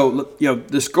 So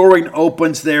the scoring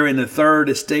opens there in the third.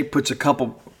 The State puts a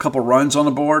couple runs on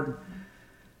the board.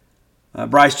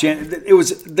 Bryce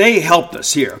Chance, they helped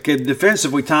us here. Okay,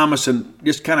 defensively, Thomason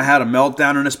just kind of had a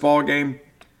meltdown in this ball game.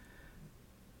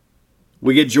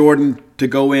 We get Jordan to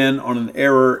go in on an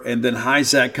error, and then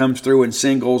Hyzak comes through and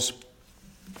singles,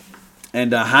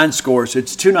 and Hines scores.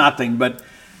 It's 2-0, but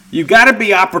you've got to be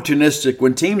opportunistic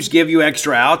when teams give you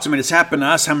extra outs. I mean, it's happened to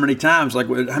us how many times? How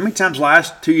many times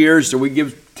last 2 years do we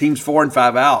give teams 4 and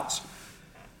 5 outs?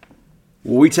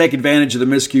 Well, we take advantage of the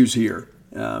miscues here.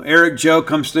 Eric Joe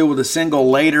comes through with a single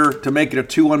later to make it a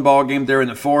 2-1 ball game there in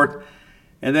the fourth.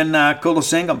 And then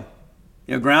Kulasingam,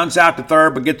 grounds out to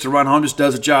third but gets a run home, just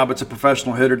does a job. It's a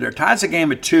professional hitter there. Ties the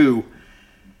game at 2.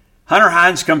 Hunter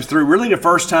Hines comes through, really the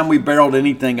first time we barreled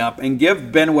anything up, and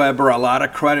give Ben Weber a lot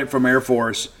of credit from Air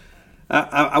Force.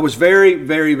 I was very,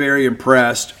 very, very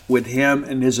impressed with him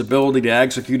and his ability to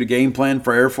execute a game plan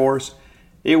for Air Force.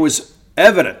 It was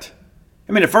evident.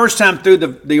 I mean, the first time through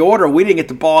the order, we didn't get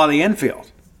the ball out of the infield.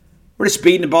 We're just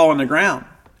beating the ball on the ground.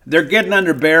 They're getting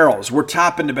under barrels. We're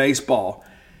topping the baseball.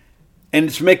 And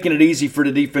it's making it easy for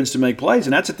the defense to make plays.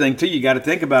 And that's the thing, too, you got to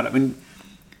think about it. I mean,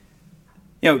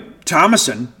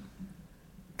 Thomason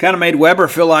kind of made Weber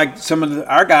feel like some of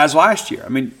our guys last year. I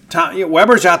mean,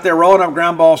 Weber's out there rolling up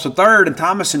ground balls to third, and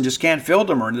Thomason just can't field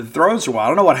them or the throws are wild. I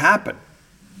don't know what happened.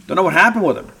 Don't know what happened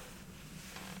with him.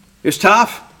 It's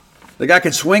tough. The guy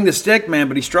can swing the stick, man,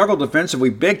 but he struggled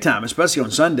defensively big time, especially on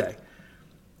Sunday.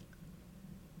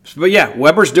 But, yeah,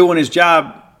 Weber's doing his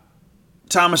job.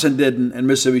 Thomason didn't, and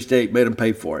Mississippi State made him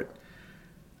pay for it.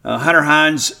 Hunter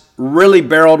Hines really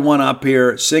barreled one up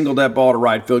here, singled that ball to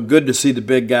right field. Good to see the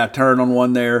big guy turn on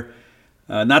one there.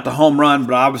 Not the home run,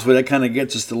 but obviously that kind of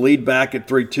gets us the lead back at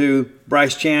 3-2.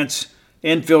 Bryce Chance,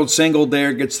 infield singled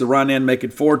there, gets the run in, make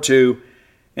it 4-2.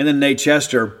 And then Nate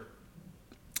Chester.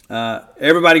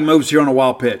 Everybody moves here on a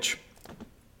wild pitch.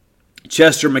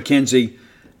 Chester, McKenzie,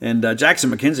 and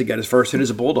Jackson McKenzie got his first hit as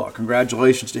a Bulldog.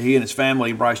 Congratulations to he and his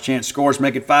family. Bryce Chance scores,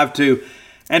 make it 5-2.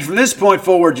 And from this point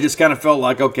forward, you just kind of felt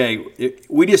like, okay,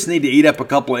 we just need to eat up a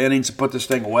couple of innings and put this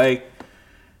thing away.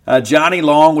 Johnny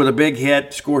Long with a big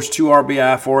hit, scores 2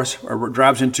 RBI for us, or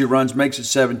drives in 2 runs, makes it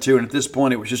 7-2. And at this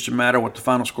point, it was just a matter of what the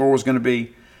final score was going to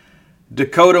be.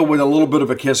 Dakota with a little bit of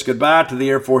a kiss goodbye to the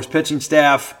Air Force pitching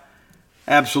staff.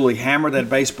 Absolutely hammered that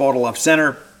baseball to left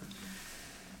center.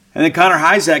 And then Connor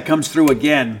Hyzak comes through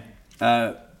again.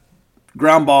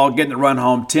 Ground ball, getting the run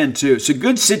home, 10-2. It's a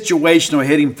good situational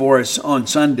hitting for us on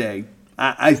Sunday,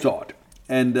 I thought.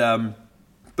 And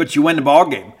but you win the ball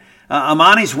game.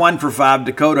 Amani's 1 for 5.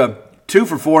 Dakota 2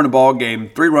 for 4 in the ball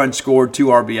game. 3 runs scored, 2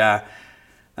 RBI.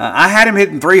 I had him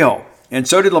hitting 3-hole, and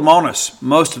so did Lamonis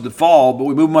most of the fall. But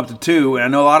we moved him up to 2. And I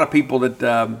know a lot of people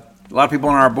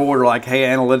on our board are like, "Hey,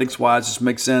 analytics-wise, this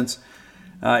makes sense."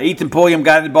 Ethan Pulliam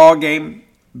got in the ball game.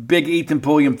 Big Ethan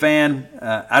Pulliam fan.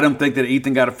 I don't think that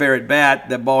Ethan got a fair at bat.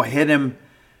 That ball hit him.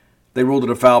 They ruled it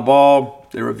a foul ball.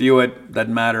 They review it.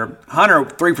 Doesn't matter. Hunter,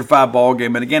 3 for 5 ball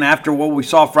game. And again, after what we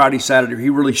saw Friday, Saturday, he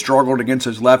really struggled against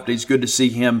those lefties. Good to see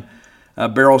him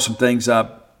barrel some things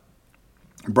up.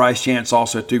 Bryce Chance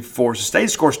also at 2 for 4. So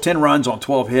State scores 10 runs on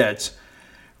 12 hits.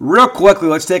 Real quickly,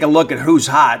 let's take a look at who's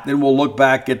hot. Then we'll look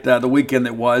back at the weekend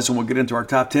that was, and we'll get into our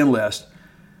top 10 list.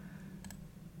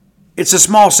 It's a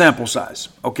small sample size,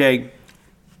 okay?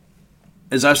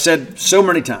 As I've said so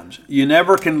many times, you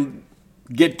never can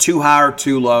get too high or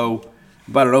too low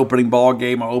about an opening ball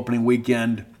game or opening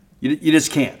weekend. You just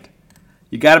can't.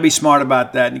 You got to be smart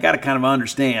about that, and you got to kind of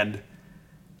understand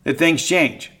that things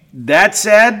change. That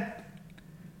said,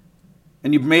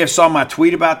 and you may have saw my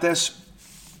tweet about this,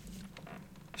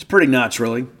 it's pretty nuts,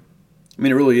 really. I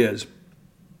mean, it really is.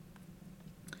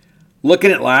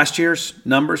 Looking at last year's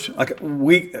numbers, like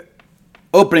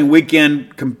opening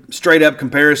weekend straight up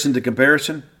comparison to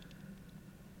comparison.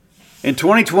 In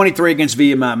 2023 against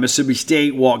VMI, Mississippi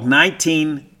State walked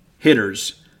 19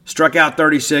 hitters, struck out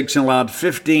 36, and allowed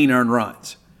 15 earned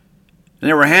runs. And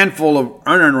there were a handful of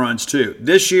unearned runs, too.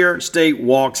 This year, State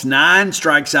walks 9,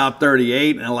 strikes out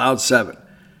 38, and allowed 7.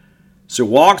 So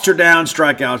walks are down,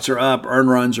 strikeouts are up, earned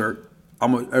runs are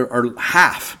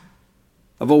half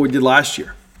of what we did last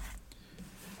year.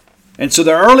 And so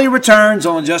the early returns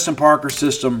on the Justin Parker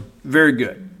system, very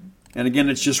good. And again,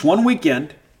 it's just one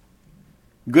weekend.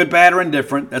 Good, bad, or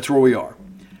indifferent, that's where we are.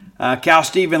 Cal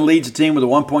Steven leads the team with a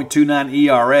 1.29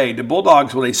 ERA. The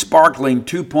Bulldogs with a sparkling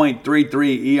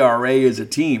 2.33 ERA as a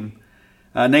team.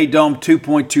 Nate Dome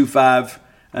 2.25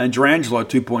 and Durangelo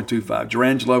 2.25.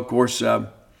 Durangelo, of course,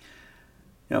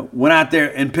 went out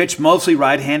there and pitched mostly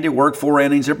right-handed, worked 4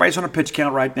 innings. Everybody's on a pitch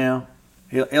count right now.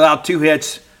 He allowed 2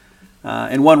 hits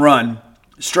and 1 run,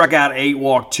 struck out 8,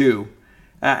 walked 2.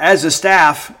 As a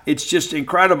staff, it's just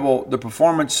incredible the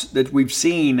performance that we've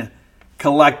seen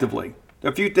collectively. There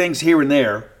are a few things here and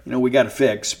there, we got to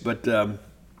fix. But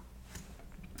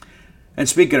and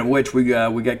speaking of which, we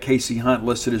got Casey Hunt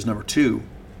listed as number 2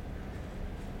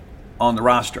 on the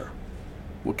roster.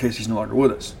 Well, Casey's no longer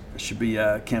with us. It should be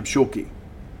Cam Schulke.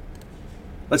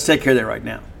 Let's take care of that right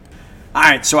now. All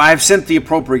right, so I've sent the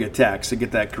appropriate text to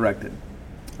get that corrected.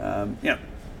 Not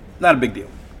a big deal.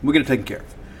 We're going to take care of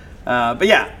it. But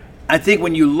yeah, I think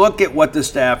when you look at what the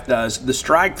staff does, the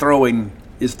strike throwing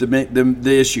is the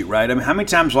issue, right? I mean, how many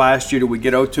times last year did we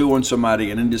get 0-2 on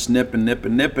somebody and then just nip and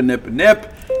end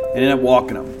up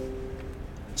walking them?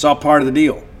 It's all part of the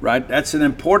deal, right? That's an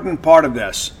important part of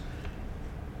this.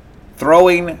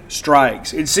 Throwing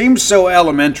strikes. It seems so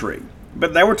elementary,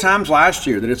 but there were times last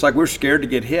year that it's like we're scared to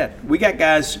get hit. We got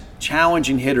guys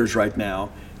challenging hitters right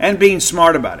now and being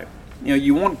smart about it.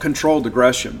 You want controlled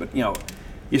aggression, but,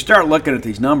 you start looking at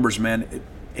these numbers, man,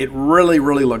 it really,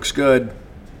 really looks good.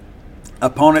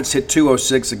 Opponents hit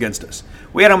 206 against us.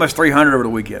 We had almost 300 over the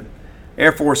weekend.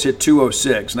 Air Force hit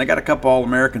 206, and they got a couple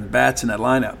All-American bats in that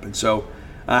lineup. And so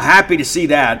happy to see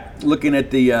that. Looking at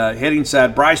the hitting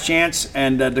side, Bryce Chance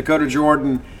and Dakota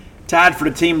Jordan tied for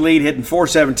the team lead, hitting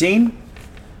 417.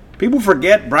 People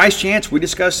forget Bryce Chance. We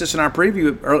discussed this in our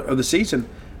preview of the season.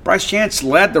 Bryce Chance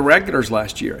led the regulars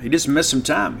last year. He just missed some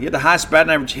time. He had the highest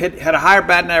batting average. Had a higher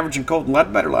batting average than Colton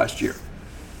Ledbetter last year.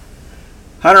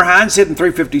 Hunter Hines hitting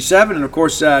 357, and of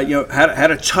course,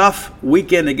 had a tough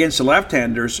weekend against the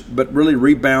left-handers, but really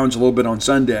rebounds a little bit on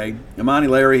Sunday. Imani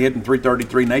Larry hitting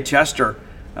 333. Nate Chester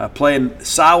playing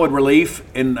solid relief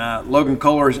in Logan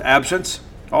Kohler's absence,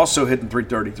 also hitting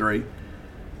 333.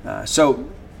 So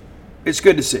it's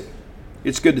good to see.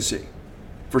 It's good to see,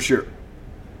 for sure.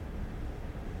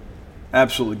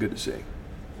 Absolutely good to see.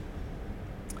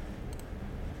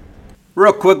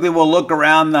 Real quickly, we'll look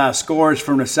around the scores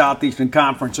from the Southeastern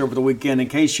Conference over the weekend in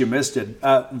case you missed it.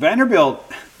 Vanderbilt,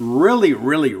 really,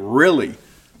 really, really,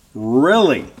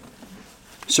 really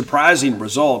surprising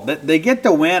result. They get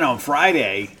the win on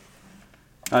Friday,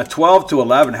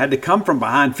 12-11. Had to come from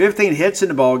behind, 15 hits in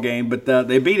the ball game, but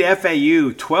they beat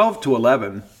FAU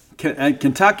 12-11.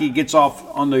 Kentucky gets off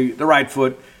on the right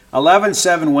foot.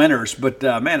 11-7 winners, but,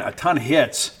 man, a ton of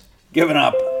hits given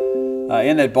up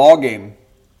in that ball game.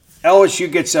 LSU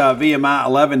gets VMI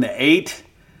 11-8.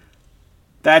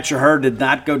 Thatcher Hurd did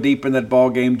not go deep in that ball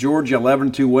game. Georgia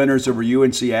 11-2 winners over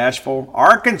UNC Asheville.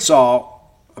 Arkansas,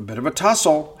 a bit of a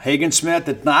tussle. Hagen Smith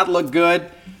did not look good.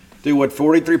 Threw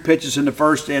 43 pitches in the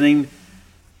first inning,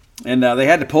 and they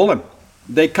had to pull him.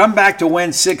 They come back to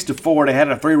win 6-4. They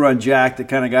had a 3-run jack that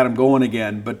kind of got them going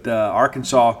again, but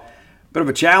Arkansas. Bit of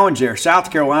a challenge there.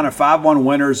 South Carolina, 5-1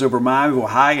 winners over Miami of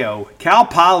Ohio. Cal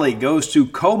Poly goes to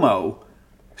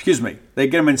they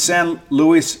get them in San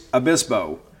Luis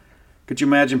Obispo. Could you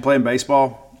imagine playing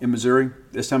baseball in Missouri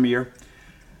this time of year?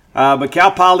 But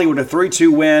Cal Poly with a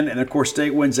 3-2 win, and of course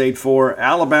State wins 8-4.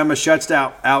 Alabama shuts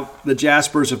out the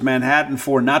Jaspers of Manhattan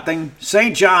 4-0.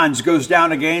 St. John's goes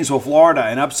down to Gainesville, Florida,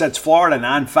 and upsets Florida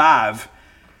 9-5.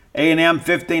 A&M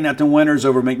 15-0 winners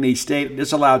over McNeese State.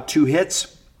 This allowed 2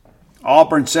 hits.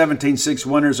 Auburn 17-6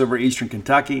 winners over Eastern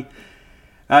Kentucky.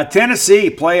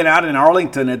 Tennessee playing out in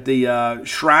Arlington at the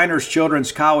Shriners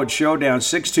Children's College Showdown,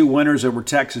 6-2 winners over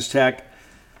Texas Tech.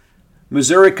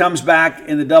 Missouri comes back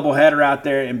in the doubleheader out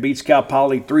there and beats Cal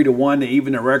Poly 3-1 to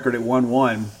even the record at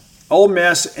 1-1. Ole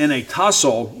Miss in a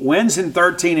tussle wins in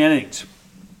 13 innings,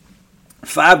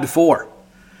 5-4.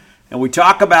 And we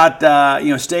talk about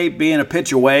State being a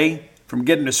pitch away from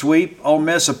getting a sweep. Ole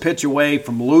Miss a pitch away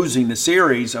from losing the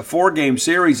series, a 4-game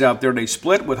series out there. They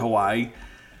split with Hawaii.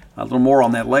 A little more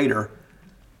on that later.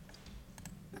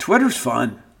 Twitter's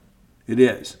fun. It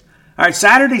is. All right,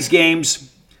 Saturday's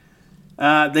games,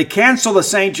 they cancel the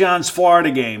St. John's,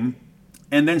 Florida game.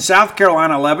 And then South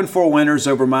Carolina, 11-4 winners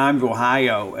over Miami of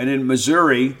Ohio. And in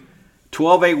Missouri,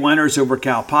 12-8 winners over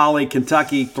Cal Poly.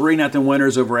 Kentucky, 3-0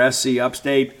 winners over SC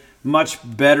Upstate. Much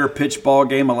better pitch ball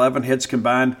game, 11 hits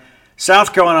combined.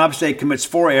 South Carolina Upstate commits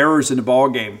 4 errors in the ball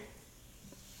game,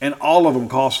 and all of them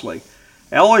costly.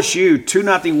 LSU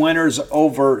 2-0 winners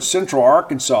over Central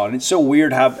Arkansas, and it's so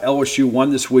weird how LSU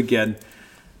won this weekend.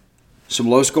 Some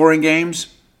low-scoring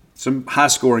games, some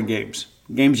high-scoring games.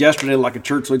 Games yesterday like a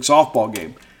church league softball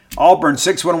game. Auburn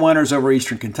 6-1 winners over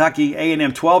Eastern Kentucky.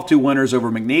 A&M 12-2 winners over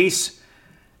McNeese.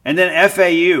 And then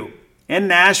FAU in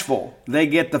Nashville, they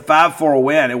get the 5-4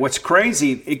 win. And what's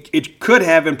crazy, it could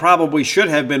have and probably should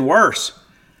have been worse.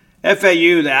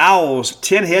 FAU, the Owls,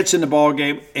 10 hits in the ball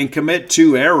game and commit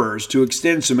 2 errors to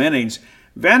extend some innings.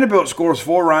 Vanderbilt scores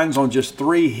 4 runs on just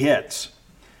 3 hits.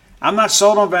 I'm not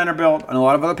sold on Vanderbilt, and a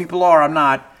lot of other people are. I'm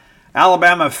not.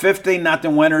 Alabama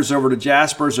 15-0 winners over the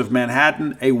Jaspers of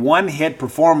Manhattan. A 1-hit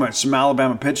performance from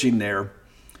Alabama pitching there.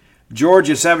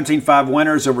 Georgia 17-5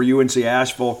 winners over UNC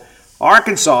Asheville.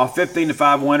 Arkansas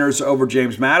 15-5 winners over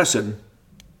James Madison.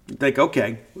 You think,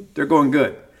 okay, they're going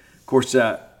good. Of course,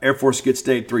 Air Force gets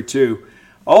stayed 3-2.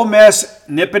 Ole Miss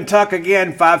nip and tuck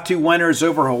again, 5-2 winners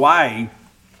over Hawaii.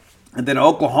 And then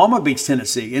Oklahoma beats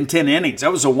Tennessee in 10 innings.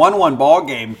 That was a 1-1 ball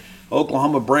game.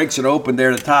 Oklahoma breaks it open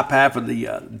there in the top half of the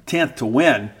 10th to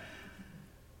win.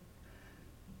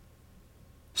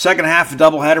 Second half, a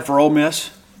doubleheader for Ole Miss.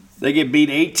 They get beat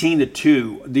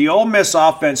 18-2. The Ole Miss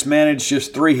offense managed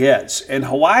just 3 hits. And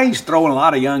Hawaii's throwing a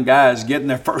lot of young guys getting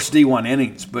their first D1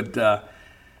 innings. But,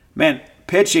 man,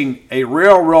 pitching a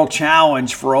real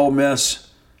challenge for Ole Miss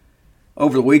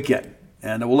over the weekend.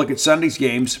 And we'll look at Sunday's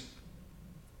games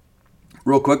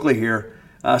real quickly here.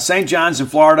 St. John's in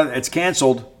Florida, it's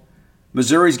canceled.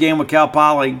 Missouri's game with Cal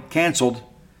Poly, canceled.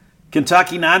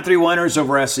 Kentucky 9-3 winners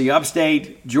over SC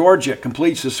Upstate. Georgia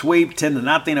completes the sweep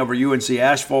 10-0 over UNC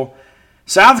Asheville.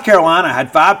 South Carolina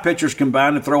had 5 pitchers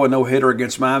combined to throw a no-hitter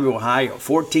against Miami, Ohio.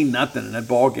 14-0 in that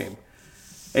ball game.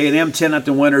 A&M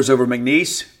 10-0 winners over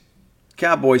McNeese.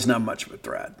 Cowboys not much of a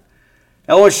threat.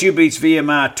 LSU beats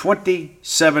VMI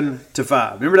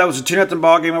 27-5. Remember that was a 2-0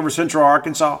 ball game over Central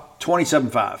Arkansas?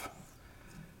 27-5.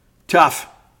 Tough.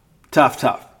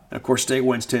 And of course, State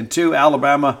wins 10-2.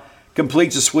 Alabama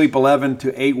completes a sweep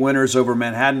 11-8 winners over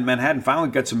Manhattan. Manhattan finally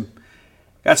got some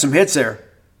hits there.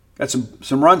 Got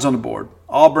some runs on the board.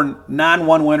 Auburn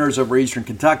 9-1 winners over Eastern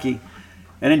Kentucky.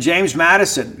 And then James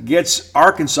Madison gets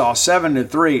Arkansas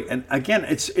 7-3. And again,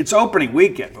 it's opening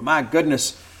weekend. But my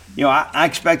goodness, I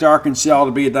expect Arkansas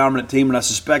to be a dominant team, and I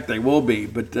suspect they will be.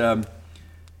 But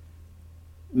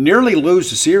nearly lose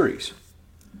the series.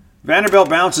 Vanderbilt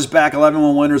bounces back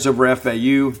 11-1 winners over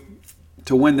FAU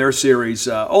to win their series.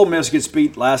 Ole Miss gets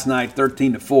beat last night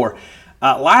 13-4.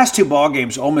 Last 2 ball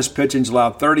games, Ole Miss pitching's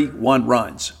allowed 31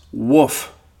 runs.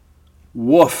 Woof.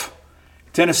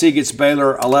 Tennessee gets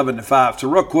Baylor 11-5. So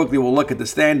real quickly, we'll look at the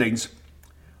standings.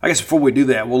 I guess before we do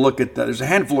that, we'll look at there's a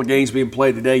handful of games being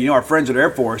played today. Our friends at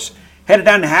Air Force headed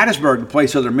down to Hattiesburg to play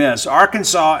Southern Miss.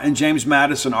 Arkansas and James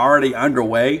Madison are already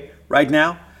underway right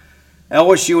now.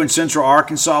 LSU and Central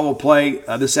Arkansas will play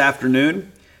this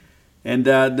afternoon, and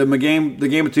the game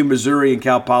between Missouri and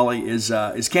Cal Poly is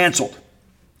canceled.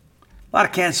 A lot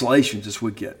of cancellations this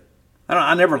weekend.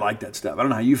 I never like that stuff. I don't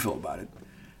know how you feel about it.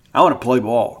 I want to play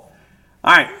ball.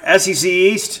 All right, SEC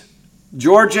East,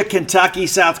 Georgia, Kentucky,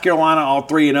 South Carolina, all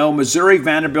 3-0. Missouri,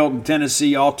 Vanderbilt, and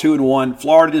Tennessee, all 2-1.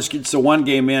 Florida just gets the 1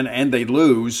 game in, and they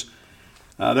lose.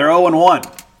 They're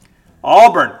 0-1.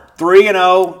 Auburn,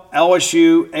 3-0.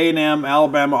 LSU, A&M,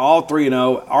 Alabama, all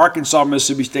 3-0. Arkansas,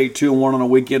 Mississippi State, 2-1 on the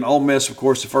weekend. Ole Miss, of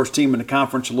course, the first team in the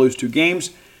conference to lose 2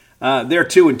 games. They're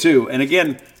 2-2. And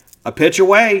again, a pitch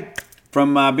away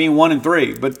from being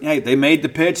 1-3. But, hey, they made the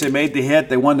pitch. They made the hit.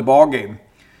 They won the ball game.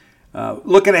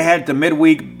 Looking ahead to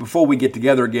midweek, before we get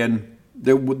together again,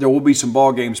 there will be some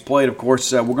ball games played. Of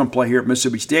course, we're going to play here at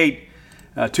Mississippi State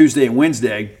Tuesday and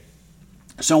Wednesday.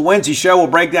 So Wednesday show, we'll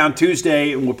break down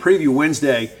Tuesday and we'll preview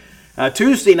Wednesday.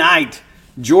 Tuesday night,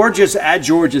 Georgia's at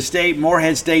Georgia State,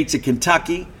 Morehead State's at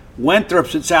Kentucky,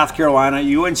 Winthrop's at South Carolina,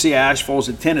 UNC Asheville's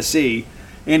at Tennessee,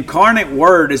 Incarnate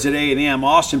Word is at A&M,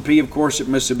 Austin Peay, of course, at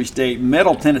Mississippi State,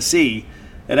 Middle Tennessee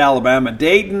at Alabama,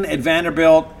 Dayton at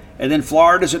Vanderbilt, and then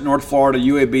Florida's at North Florida,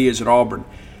 UAB is at Auburn.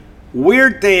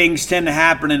 Weird things tend to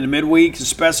happen in the midweeks,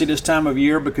 especially this time of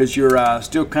year, because you're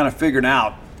still kind of figuring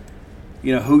out,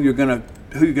 who you're going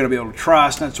to be able to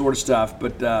trust, that sort of stuff.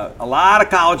 But a lot of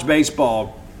college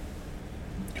baseball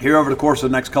here over the course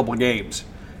of the next couple of days.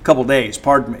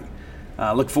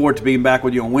 Look forward to being back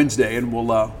with you on Wednesday, and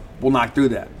we'll knock through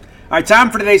that. All right,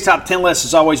 time for today's Top 10 list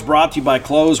is always brought to you by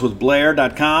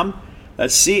closewithblair.com.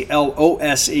 That's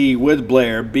C-L-O-S-E with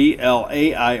Blair,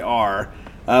 B-L-A-I-R.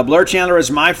 Blair Chandler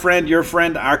is my friend, your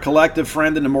friend, our collective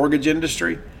friend in the mortgage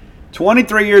industry.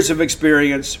 23 years of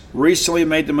experience, recently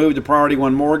made the move to Priority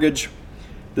One Mortgage.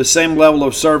 the same level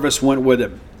of service went with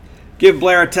him. Give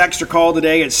Blair a text or call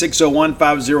today at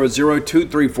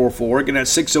 601-500-2344. Again,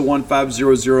 that's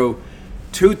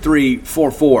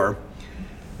 601-500-2344.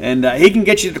 And he can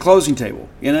get you to the closing table.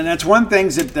 And that's one of the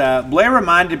things that Blair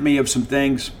reminded me of some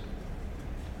things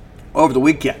over the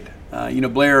weekend.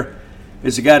 Blair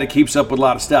is a guy that keeps up with a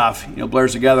lot of stuff.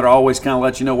 Blair's a guy that always kind of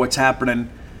lets you know what's happening,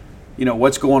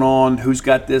 what's going on, who's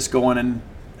got this going, and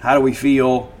how do we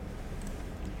feel,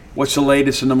 what's the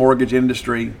latest in the mortgage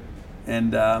industry.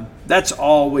 And that's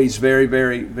always very,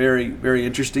 very, very, very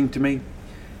interesting to me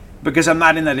because I'm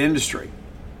not in that industry.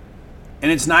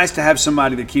 And it's nice to have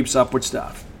somebody that keeps up with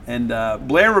stuff. And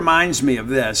Blair reminds me of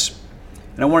this,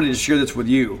 and I wanted to share this with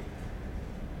you.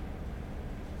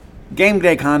 Game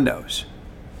day condos,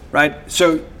 right?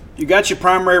 So you got your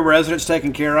primary residence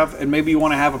taken care of, and maybe you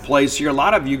want to have a place here. A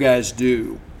lot of you guys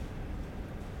do.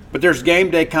 But there's game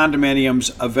day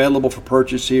condominiums available for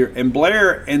purchase here. And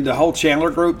Blair and the whole Chandler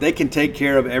group, they can take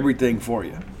care of everything for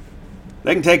you.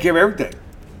 They can take care of everything.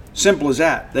 Simple as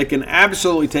that. They can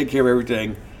absolutely take care of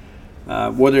everything,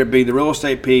 whether it be the real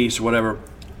estate piece or whatever.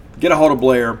 Get a hold of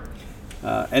Blair.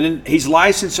 And then he's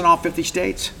licensed in all 50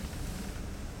 states.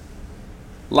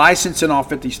 Licensed in all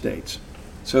 50 states.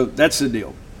 So that's the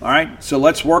deal. All right? So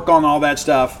let's work on all that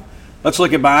stuff. Let's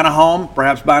look at buying a home,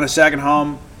 perhaps buying a second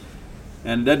home.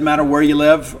 And it doesn't matter where you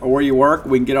live or where you work,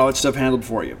 we can get all that stuff handled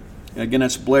for you. And again,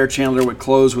 that's Blair Chandler with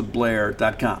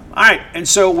closewithblair.com. All right, and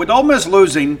so with Ole Miss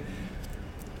losing,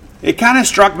 it kind of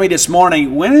struck me this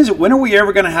morning, when are we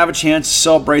ever going to have a chance to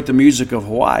celebrate the music of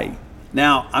Hawaii?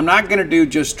 Now, I'm not going to do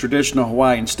just traditional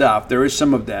Hawaiian stuff. There is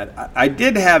some of that. I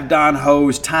did have Don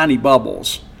Ho's Tiny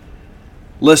Bubbles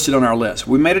listed on our list.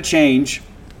 We made a change.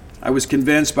 I was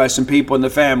convinced by some people in the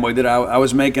family that I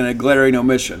was making a glaring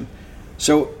omission.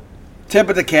 So, tip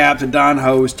of the cap to Don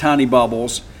Ho's Tiny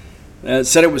Bubbles.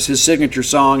 Said it was his signature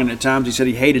song, and at times he said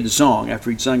he hated the song after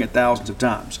he'd sung it thousands of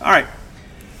times. All right.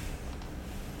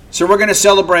 So we're going to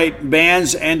celebrate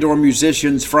bands and or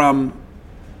musicians from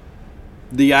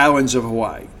the islands of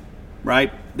Hawaii,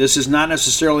 right? This is not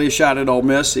necessarily a shot at Ole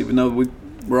Miss, even though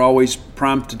we're always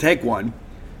prompt to take one.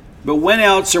 But when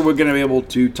else are we going to be able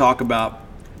to talk about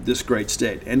this great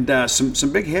state? And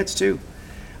some big hits, too.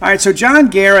 All right, so John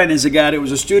Guerin is a guy that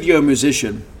was a studio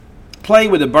musician, played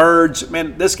with the Byrds.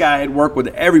 Man, this guy had worked with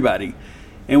everybody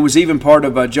and was even part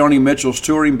of Joni Mitchell's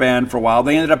touring band for a while.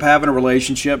 They ended up having a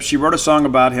relationship. She wrote a song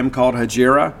about him called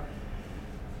Hajira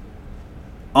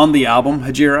on the album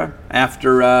Hajira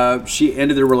after she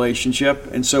ended the relationship.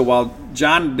 And so while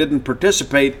John didn't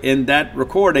participate in that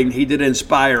recording, he did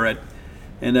inspire it.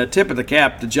 And a tip of the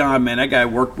cap to John, man, that guy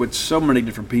worked with so many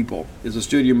different people. He's a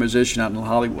studio musician out in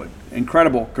Hollywood.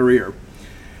 Incredible career.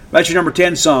 That's your number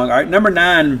 10 song. All right, number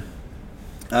 9,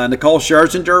 Nicole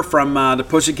Scherzinger from the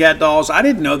Pussycat Dolls. I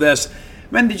didn't know this.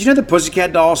 Man, did you know the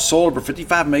Pussycat Dolls sold over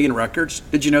 55 million records?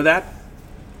 Did you know that?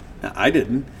 No, I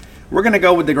didn't. We're going to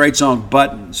go with the great song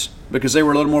Buttons because they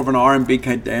were a little more of an R&B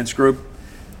kind of dance group.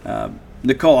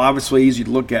 Nicole, obviously easy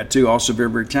to look at, too. Also very,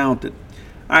 very talented.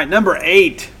 All right, number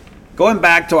 8. Going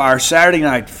back to our Saturday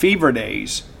Night Fever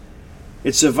days,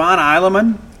 it's Yvonne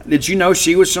Eilerman. Did you know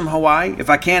she was from Hawaii? If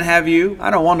I can't have you, I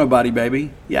don't want nobody,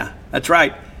 baby. Yeah, that's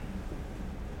right.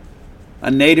 A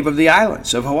native of the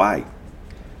islands of Hawaii. All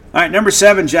right, number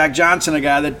 7, Jack Johnson, a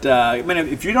guy that,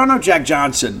 if you don't know Jack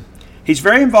Johnson, he's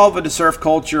very involved with the surf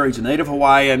culture. He's a native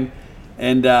Hawaiian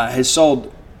and has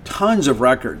sold tons of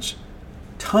records.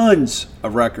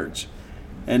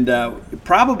 And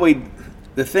probably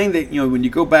the thing that, when you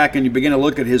go back and you begin to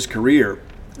look at his career,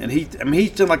 and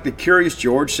he's done like the Curious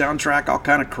George soundtrack, all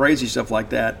kind of crazy stuff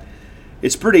like that.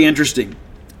 It's pretty interesting.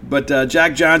 But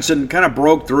Jack Johnson kind of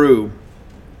broke through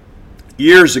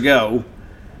years ago.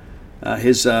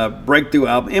 His breakthrough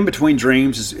album, In Between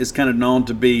Dreams, is kind of known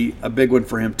to be a big one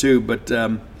for him too. But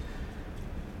I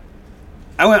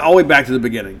went all the way back to the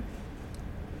beginning.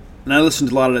 And I listened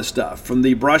to a lot of this stuff. From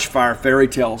the Brushfire Fairy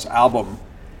Tales album,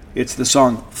 it's the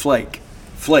song Flake.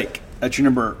 That's your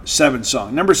number 7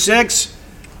 song. Number 6,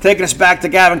 taking us back to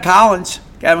Gavin Collins.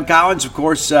 Gavin Collins, of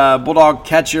course, Bulldog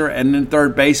catcher and then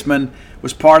third baseman,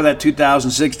 was part of that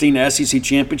 2016 SEC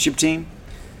championship team.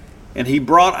 And he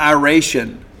brought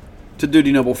iration to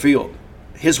Dudy Noble Field.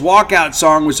 His walkout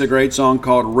song was a great song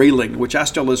called Reeling, which I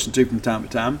still listen to from time to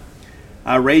time.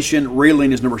 Iration,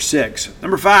 Reeling is number 6.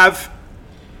 Number 5,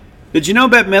 did you know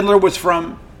Bette Midler was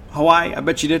from Hawaii? I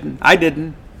bet you didn't. I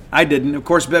didn't. Of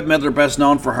course, Bette Midler, best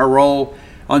known for her role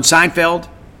on Seinfeld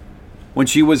when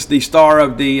she was the star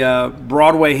of the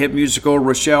Broadway hit musical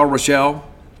Rochelle.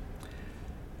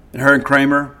 And her and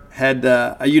Kramer had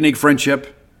a unique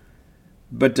friendship.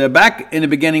 But back in the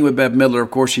beginning with Bette Midler,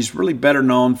 of course, she's really better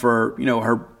known for,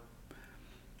 her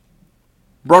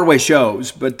Broadway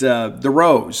shows. But The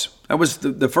Rose, that was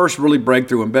the first really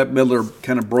breakthrough when Bette Midler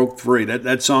kind of broke free.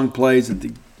 That song plays at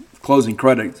the closing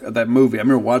credits of that movie. I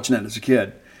remember watching that as a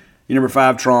kid. Your number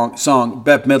 5 song,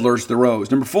 Bette Midler's The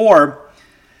Rose. Number 4,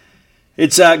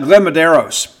 it's Glenn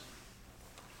Medeiros.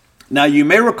 Now, you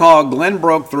may recall Glenn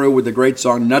broke through with the great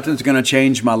song, Nothing's Gonna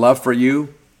Change My Love for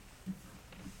You.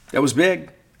 That was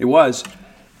big. It was.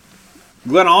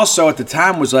 Glenn also, at the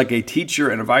time, was like a teacher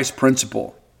and a vice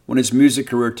principal when his music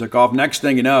career took off. Next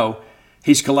thing you know,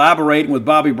 he's collaborating with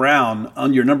Bobby Brown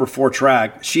on your number 4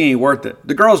 track, She Ain't Worth It.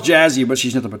 The girl's jazzy, but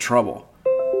she's nothing but trouble.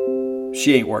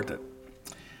 She ain't worth it.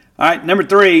 All right, number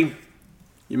 3,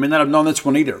 you may not have known this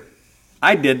one either.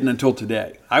 I didn't until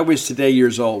today. I was today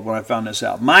years old when I found this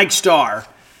out. Mike Starr,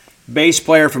 bass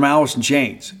player from Alice in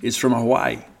Chains, is from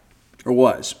Hawaii, or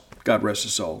was. God rest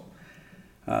his soul.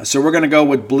 So we're going to go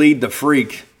with Bleed the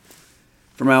Freak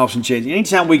from Alice in Chains.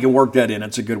 Anytime we can work that in,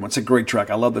 it's a good one. It's a great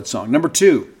track. I love that song. Number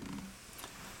 2,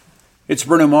 it's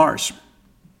Bruno Mars.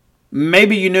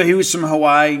 Maybe you knew he was from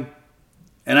Hawaii,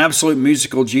 an absolute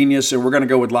musical genius, and we're going to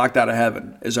go with Locked Out of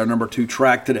Heaven as our number 2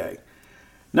 track today.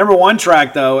 Number 1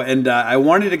 track, though, and I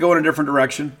wanted to go in a different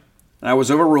direction. I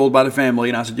was overruled by the family,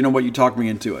 and I said, you know what, you talked me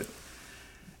into it.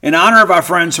 In honor of our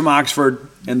friends from Oxford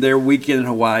and their weekend in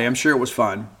Hawaii, I'm sure it was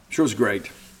fun. I'm sure it was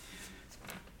great.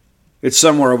 It's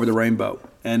Somewhere Over the Rainbow.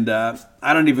 And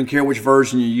I don't even care which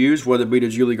version you use, whether it be the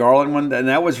Julie Garland one. And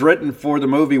that was written for the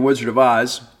movie Wizard of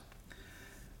Oz.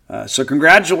 So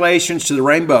congratulations to the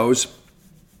Rainbows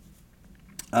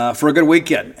for a good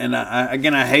weekend. And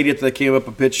again, I hate it that they came up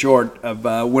a bit short of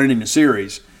winning the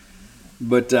series.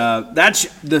 But that's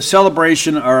the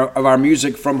celebration of our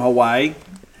music from Hawaii.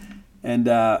 And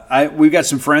we've got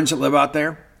some friends that live out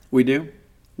there. We do.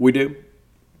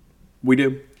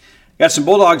 Got some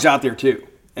Bulldogs out there too.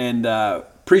 And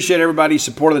appreciate everybody's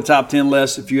support of the Top 10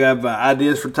 list. If you have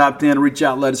ideas for Top 10, reach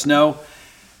out and let us know.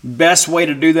 Best way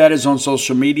to do that is on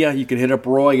social media. You can hit up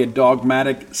Roy at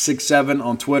Dogmatic67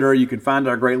 on Twitter. You can find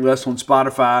our great list on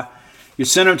Spotify. You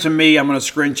send them to me. I'm going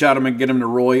to screenshot them and get them to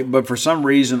Roy. But for some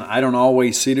reason, I don't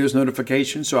always see those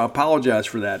notifications, so I apologize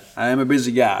for that. I am a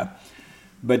busy guy.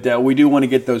 But we do want to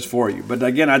get those for you. But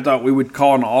again, I thought we would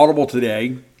call an audible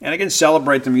today and again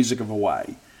celebrate the music of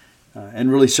Hawaii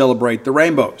and really celebrate the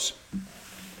Rainbows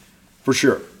for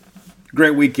sure.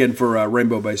 Great weekend for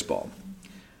Rainbow Baseball.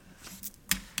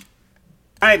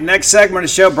 All right, next segment of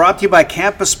the show brought to you by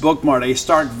Campus Bookmart, a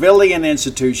Starkvillian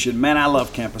institution. Man, I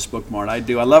love Campus Bookmart. I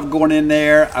do. I love going in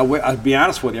there. I'll be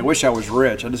honest with you. I wish I was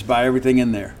rich. I just buy everything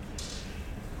in there.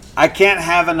 I can't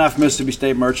have enough Mississippi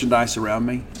State merchandise around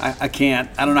me. I can't.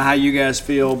 I don't know how you guys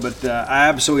feel, but I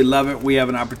absolutely love it. We have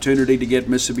an opportunity to get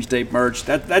Mississippi State merch.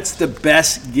 That's the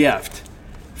best gift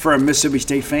for a Mississippi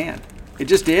State fan. It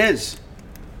just is.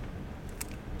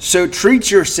 So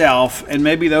treat yourself and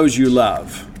maybe those you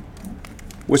love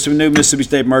with some new Mississippi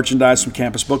State merchandise from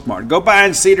Campus Bookmart. Go by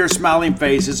and see their smiling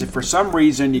faces. If for some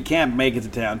reason you can't make it to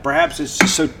town, perhaps it's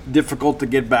just so difficult to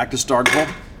get back to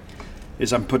Starkville,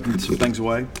 as I'm putting some things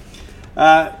away.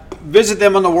 Visit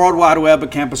them on the World Wide Web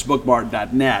at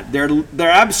campusbookmart.net. They're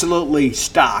absolutely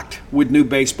stocked with new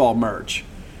baseball merch.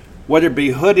 Whether it be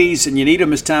hoodies and you need them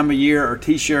this time of year or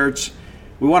T-shirts,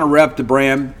 we want to rep the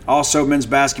brand. Also, men's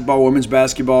basketball, women's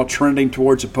basketball, trending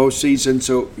towards the postseason.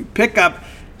 So pick up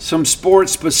some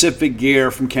sports-specific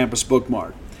gear from Campus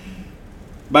Bookmart.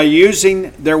 By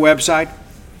using their website,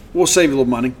 we'll save you a little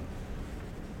money.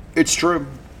 It's true.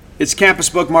 It's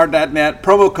campusbookmart.net,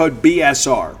 promo code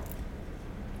BSR,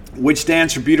 which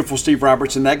stands for Beautiful Steve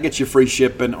Robertson. That gets you free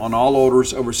shipping on all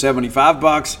orders over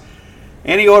 $75.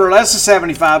 Any order less than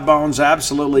 $75 is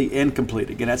absolutely incomplete.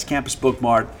 Again, that's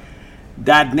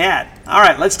campusbookmart.net. All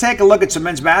right, let's take a look at some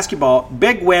men's basketball.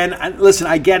 Big win. Listen,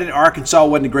 I get it. Arkansas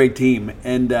wasn't a great team,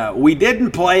 and we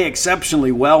didn't play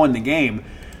exceptionally well in the game,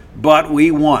 but we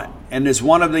won. And as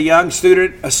one of the young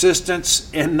student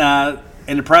assistants in the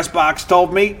press box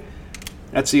told me,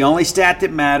 that's the only stat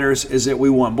that matters, is that we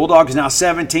won. Bulldogs now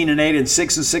 17-8 and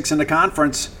 6-6 in the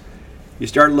conference. You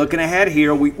start looking ahead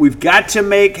here. We've got to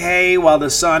make hay while the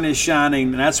sun is shining,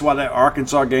 and that's why that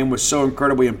Arkansas game was so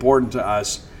incredibly important to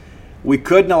us. We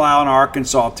couldn't allow an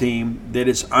Arkansas team that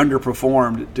is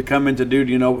underperformed to come into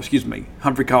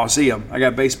Humphrey Coliseum. I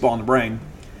got baseball in the brain,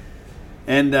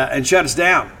 and shut us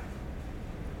down.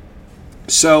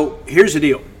 So here's the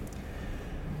deal.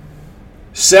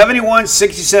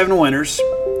 71-67 winners,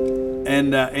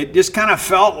 and it just kind of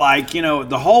felt like,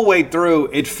 the whole way through,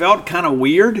 it felt kind of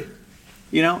weird.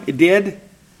 It did.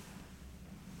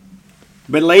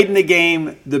 But late in the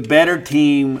game, the better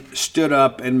team stood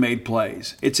up and made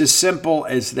plays. It's as simple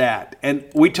as that. And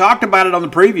we talked about it on the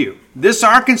preview. This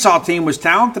Arkansas team was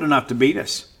talented enough to beat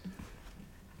us.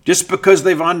 Just because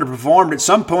they've underperformed, at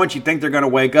some point you think they're going to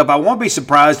wake up. I won't be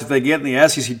surprised if they get in the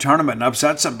SEC tournament and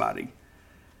upset somebody.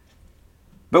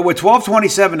 But with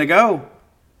 12:27 to go,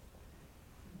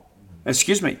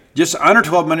 just under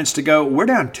 12 minutes to go, we're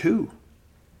down 2.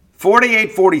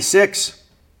 48-46.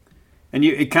 And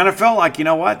it kind of felt like, you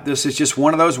know what, this is just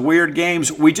one of those weird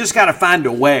games. We just got to find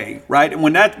a way, right? And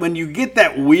when you get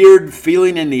that weird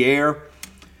feeling in the air,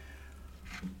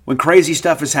 when crazy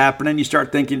stuff is happening, you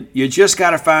start thinking, you just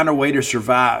got to find a way to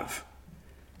survive.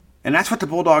 And that's what the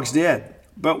Bulldogs did.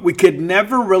 But we could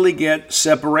never really get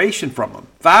separation from them.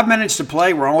 5 minutes to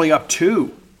play, we're only up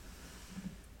 2.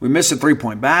 We miss a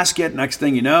three-point basket. Next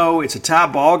thing you know, it's a tie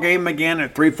ball game again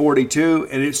at 3:42.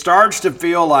 And it starts to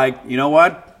feel like, you know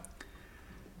what?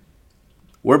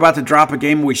 We're about to drop a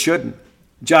game we shouldn't.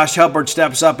 Josh Hubbard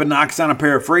steps up and knocks down a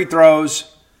pair of free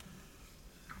throws.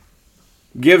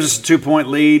 Gives us a 2-point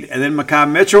lead. And then Makai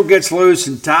Mitchell gets loose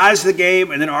and ties the game.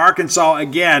 And then Arkansas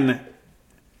again,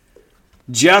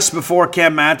 just before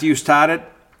Cam Matthews tied it,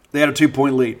 they had a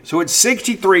 2-point lead. So it's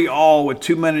 63 all with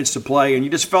 2 minutes to play. And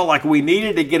you just felt like we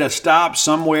needed to get a stop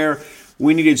somewhere.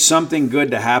 We needed something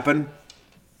good to happen.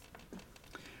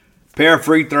 Pair of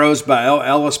free throws by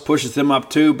Ellis pushes them up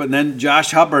 2. But then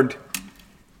Josh Hubbard,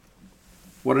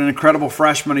 what an incredible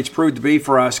freshman he's proved to be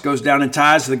for us, goes down and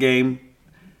ties the game.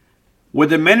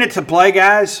 With a minute to play,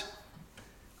 guys,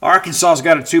 Arkansas's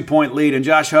got a 2-point lead. And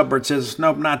Josh Hubbard says,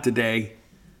 nope, not today.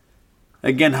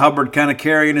 Again, Hubbard kind of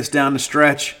carrying us down the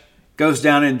stretch. Goes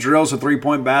down and drills a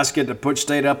 3-point basket to put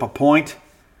State up a point.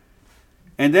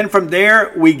 And then from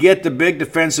there, we get the big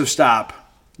defensive stop.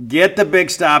 Get the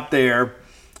big stop there.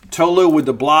 Tolu with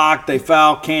the block. They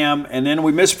foul Cam. And then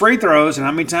we miss free throws. And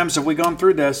how many times have we gone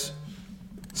through this?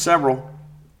 Several.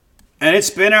 And it's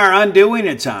been our undoing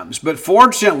at times. But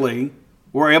fortunately,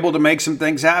 we're able to make some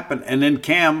things happen. And then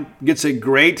Cam gets a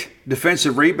great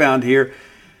defensive rebound here.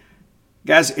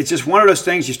 Guys, it's just one of those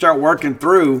things you start working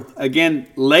through. Again,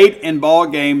 late in ball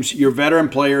games, your veteran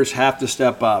players have to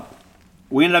step up.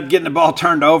 We ended up getting the ball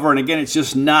turned over, and again, it's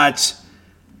just nuts.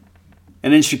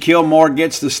 And then Shaquille Moore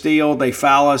gets the steal. They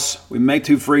foul us. We make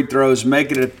 2 free throws,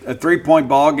 make it a 3-point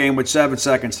ball game with 7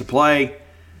 seconds to play.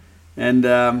 And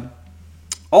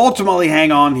ultimately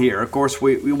hang on here. Of course,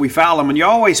 we foul them, and you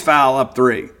always foul up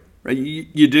 3. Right?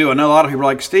 You do. I know a lot of people are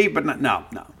like, Steve, but no.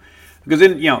 Because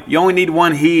then, you only need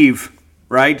one heave,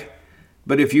 right?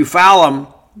 But if you foul them,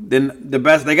 then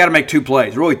they got to make 2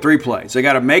 plays, really 3 plays. They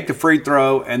got to make the free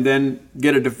throw and then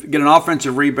get an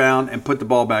offensive rebound and put the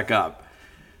ball back up.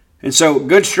 And so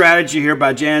good strategy here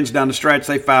by Jans down the stretch.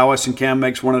 They foul us and Cam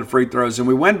makes one of the free throws and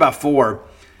we win by 4.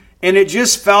 And it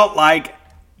just felt like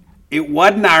it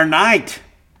wasn't our night.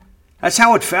 That's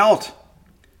how it felt.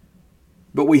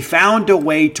 But we found a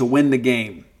way to win the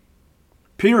game.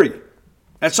 Period.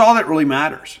 That's all that really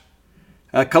matters.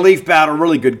 Khalif Battle,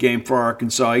 really good game for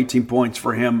Arkansas, 18 points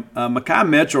for him. Makai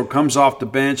Mitchell comes off the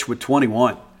bench with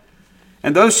 21.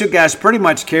 And those 2 guys pretty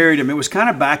much carried him. It was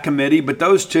kind of back committee, but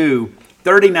those 2,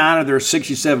 39 of their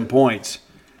 67 points.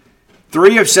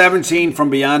 3 of 17 from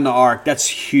beyond the arc. That's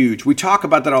huge. We talk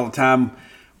about that all the time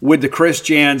with the Chris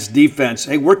Jans defense.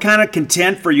 Hey, we're kind of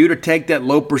content for you to take that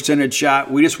low percentage shot.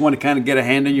 We just want to kind of get a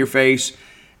hand in your face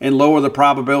and lower the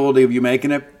probability of you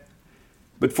making it.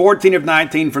 But 14 of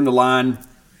 19 from the line,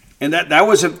 and that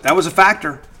was a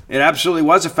factor. It absolutely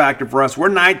was a factor for us. We're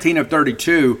 19 of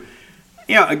 32.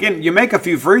 Again, you make a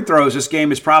few free throws, this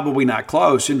game is probably not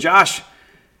close. And Josh,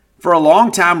 for a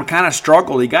long time, kind of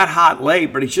struggled. He got hot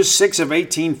late, but he's just 6 of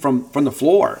 18 from the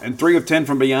floor and 3 of 10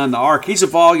 from beyond the arc. He's a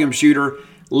volume shooter,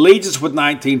 leads us with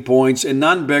 19 points, and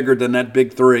none bigger than that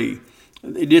big 3.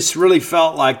 It just really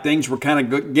felt like things were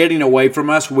kind of getting away from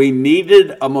us. We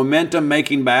needed a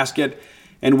momentum-making basket,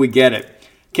 and we get it.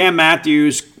 Cam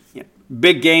Matthews,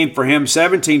 big game for him,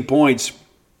 17 points,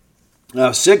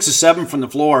 6 of 7 from the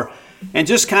floor, and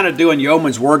just kind of doing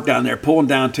yeoman's work down there, pulling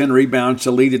down 10 rebounds to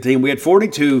lead the team. We had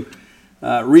 42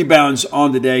 rebounds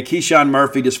on the day. Keyshawn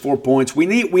Murphy just 4 points. We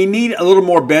need a little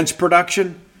more bench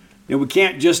production. We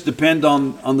can't just depend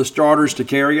on the starters to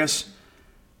carry us,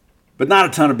 but not a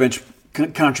ton of bench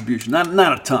contribution,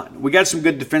 not a ton. We got some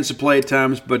good defensive play at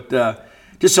times, but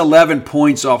just 11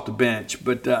 points off the bench.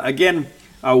 But again,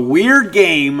 a weird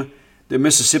game that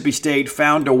Mississippi State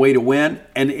found a way to win.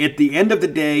 And at the end of the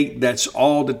day, that's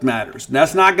all that matters.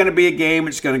 That's not going to be a game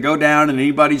that's going to go down in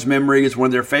anybody's memory as one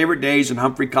of their favorite days in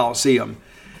Humphrey Coliseum.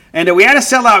 And we had a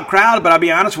sellout crowd, but I'll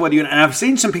be honest with you, and I've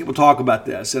seen some people talk about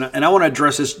this, and I want to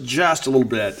address this just a little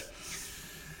bit.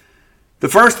 The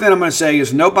first thing I'm going to say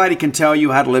is nobody can tell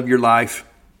you how to live your life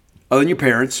other than your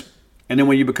parents. And then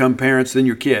when you become parents, then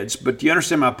your kids. But do you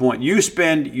understand my point? You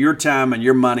spend your time and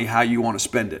your money how you want to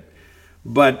spend it.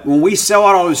 But when we sell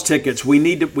out all those tickets, we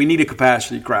need a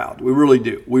capacity crowd. We really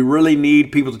do. We really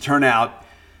need people to turn out.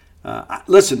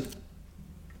 Listen,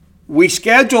 we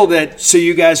scheduled it so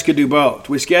you guys could do both.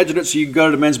 We scheduled it so you could go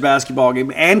to the men's basketball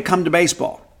game and come to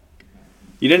baseball.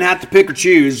 You didn't have to pick or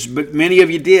choose, but many of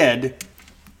you did.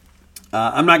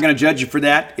 I'm not going to judge you for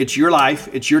that. It's your life.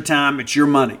 It's your time. It's your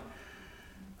money.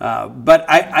 But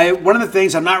one of the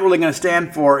things I'm not really going to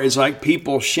stand for is like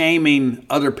people shaming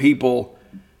other people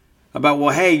about,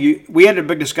 well, hey, we had a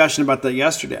big discussion about that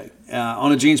yesterday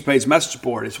on the Gene's Page message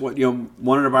board. It's what,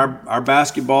 one of our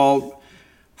basketball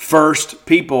first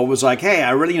people was like, hey,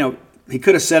 I really, he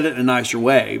could have said it in a nicer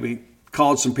way. He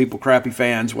called some people crappy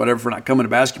fans, whatever, for not coming to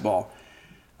basketball.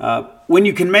 When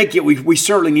you can make it, we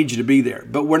certainly need you to be there.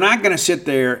 But we're not going to sit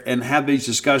there and have these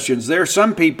discussions. There are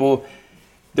some people,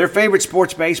 their favorite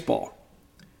sport's baseball.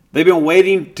 They've been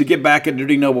waiting to get back at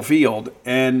Duty Noble Field,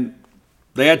 and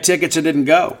they had tickets and didn't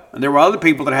go. And there were other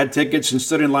people that had tickets and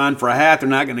stood in line for a hat they're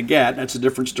not going to get. That's a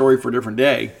different story for a different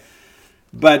day.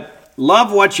 But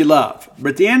love what you love.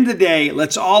 But at the end of the day,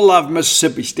 let's all love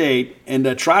Mississippi State and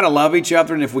try to love each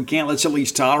other. And if we can't, let's at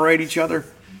least tolerate each other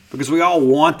because we all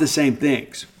want the same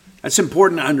things. That's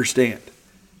important to understand.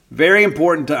 Very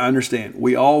important to understand.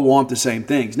 We all want the same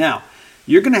things. Now,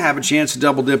 you're going to have a chance to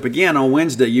double dip again on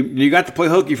Wednesday. You got to play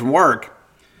hooky from work.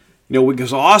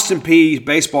 Because Austin Peay's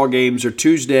baseball games are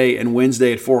Tuesday and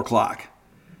Wednesday at 4 o'clock.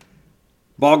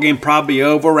 Ball game probably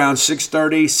over around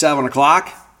 6:30, 7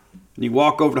 o'clock. And you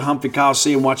walk over to Humphrey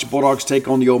Coliseum and watch the Bulldogs take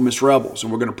on the Ole Miss Rebels.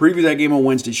 And we're going to preview that game on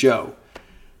Wednesday show.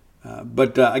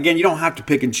 But again, you don't have to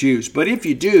pick and choose. But if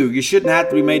you do, you shouldn't have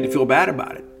to be made to feel bad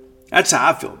about it. That's how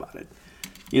I feel about it.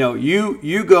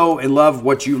 You go and love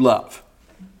what you love.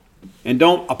 And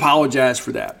don't apologize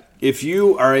for that. If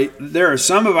you are there are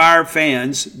some of our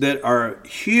fans that are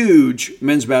huge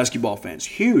men's basketball fans.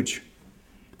 Huge.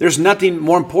 There's nothing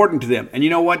more important to them. And you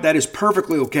know what? That is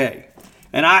perfectly okay.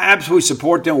 And I absolutely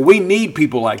support them. We need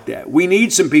people like that. We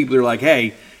need some people that are like,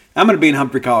 hey, I'm going to be in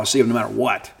Humphrey Coliseum no matter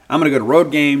what. I'm going to go to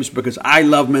road games because I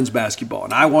love men's basketball.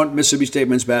 And I want Mississippi State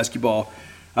men's basketball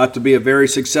to be a very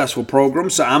successful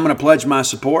program. So I'm going to pledge my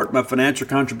support, my financial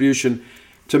contribution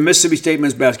to Mississippi State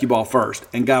men's basketball first.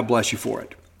 And God bless you for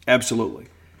it. Absolutely.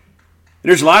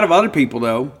 There's a lot of other people,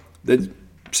 though, that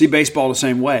see baseball the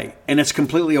same way. And it's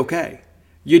completely okay.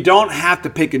 You don't have to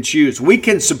pick and choose. We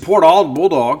can support all the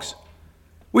Bulldogs.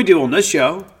 We do on this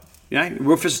show.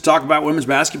 We're supposed to talk about women's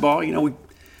basketball.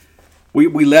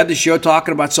 We led the show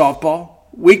talking about softball.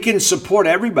 We can support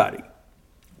everybody.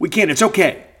 We can. It's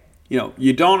okay.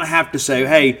 You don't have to say,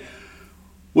 hey,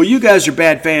 well, you guys are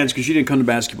bad fans because you didn't come to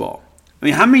basketball. I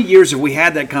mean, how many years have we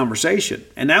had that conversation?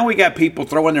 And now we got people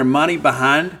throwing their money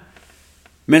behind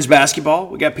men's basketball.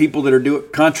 We got people that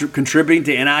are contributing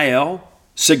to NIL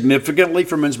significantly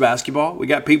for men's basketball. We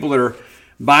got people that are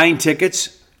buying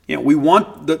tickets. We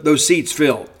want those seats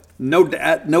filled. No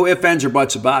ifs, ands, or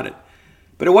buts about it.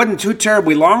 But it wasn't too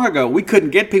terribly long ago. We couldn't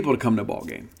get people to come to a ball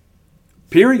game.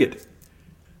 Period.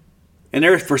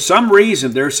 And for some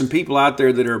reason, there are some people out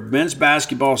there that are men's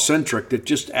basketball centric that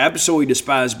just absolutely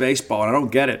despise baseball, and I don't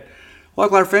get it.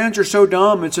 Look, our fans are so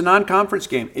dumb. It's a non-conference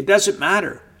game. It doesn't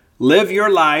matter. Live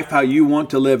your life how you want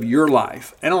to live your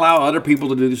life and allow other people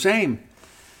to do the same.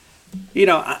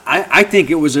 I think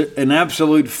it was an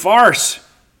absolute farce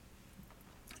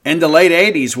in the late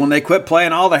 80s when they quit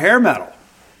playing all the hair metal.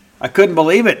 I couldn't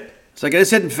believe it. It's like,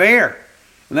 this isn't fair.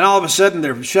 And then all of a sudden,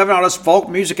 they're shoving all this folk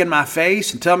music in my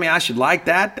face and telling me I should like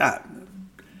that.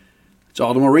 It's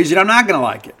all the more reason I'm not going to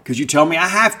like it because you tell me I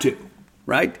have to,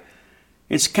 right?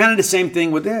 It's kind of the same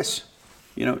thing with this.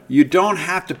 You don't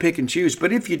have to pick and choose,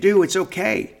 but if you do, it's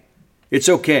okay. It's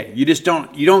okay. You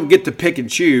don't get to pick and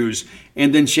choose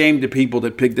and then shame the people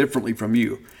that pick differently from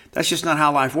you. That's just not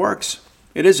how life works.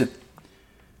 It isn't.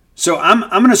 So I'm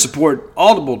going to support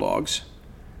all the Bulldogs.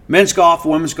 Men's golf,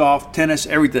 women's golf, tennis,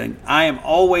 everything. I am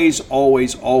always,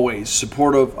 always, always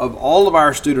supportive of all of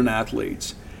our student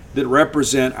athletes that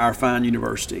represent our fine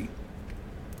university.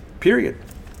 Period.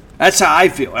 That's how I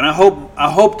feel, and I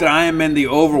hope that I am in the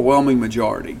overwhelming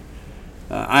majority.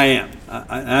 I am.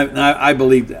 I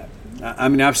believe that. I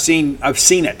mean, I've seen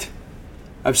it.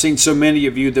 I've seen so many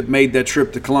of you that made that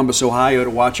trip to Columbus, Ohio, to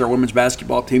watch our women's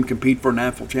basketball team compete for a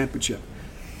national championship.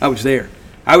 I was there.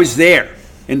 I was there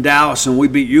in Dallas, and we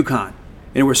beat UConn.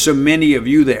 And there were so many of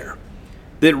you there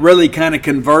that really kind of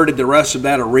converted the rest of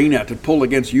that arena to pull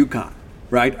against UConn,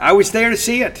 right? I was there to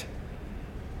see it.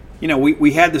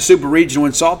 we had the Super Regional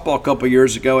in softball a couple of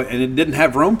years ago, and it didn't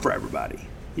have room for everybody.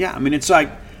 Yeah, I mean, it's like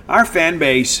our fan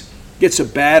base gets a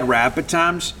bad rap at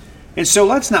times, and so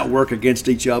let's not work against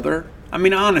each other. I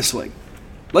mean, honestly,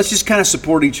 let's just kind of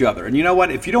support each other. And you know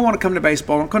what? If you don't want to come to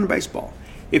baseball, don't come to baseball.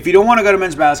 If you don't want to go to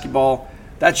men's basketball,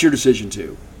 that's your decision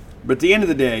too. But at the end of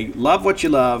the day, love what you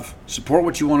love, support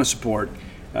what you want to support.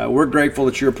 We're grateful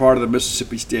that you're a part of the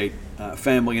Mississippi State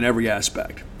family in every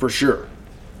aspect, for sure.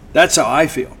 That's how I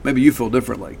feel. Maybe you feel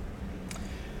differently.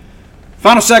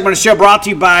 Final segment of the show brought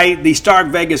to you by the Stark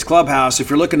Vegas Clubhouse.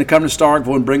 If you're looking to come to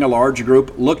Starkville and bring a larger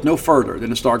group, look no further than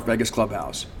the Stark Vegas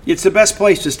Clubhouse. It's the best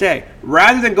place to stay.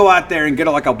 Rather than go out there and get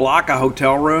like a block of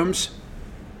hotel rooms,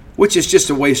 which is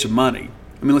just a waste of money.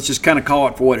 I mean, let's just kind of call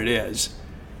it for what it is.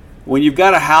 When you've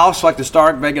got a house like the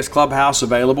Stark Vegas Clubhouse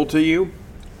available to you,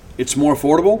 it's more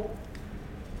affordable.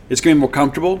 It's going to be more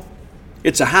comfortable.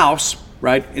 It's a house,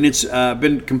 right? And it's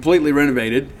been completely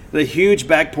renovated. The huge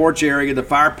back porch area, the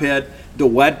fire pit, the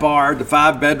wet bar, the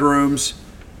 5 bedrooms.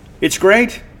 It's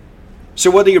great. So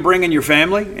whether you're bringing your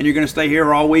family and you're going to stay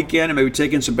here all weekend and maybe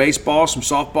taking some baseball, some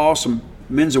softball, some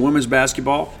men's and women's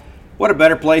basketball, what a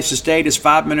better place to stay just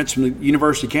 5 minutes from the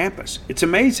university campus. It's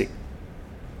amazing.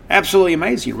 Absolutely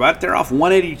amazing. Right there off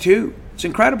 182. It's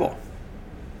incredible.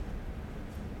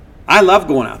 I love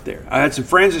going out there. I had some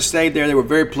friends that stayed there. They were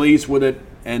very pleased with it,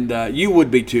 and you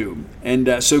would be too.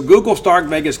 And so Google Stark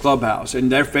Vegas Clubhouse, and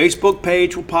their Facebook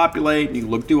page will populate. And you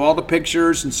can look through all the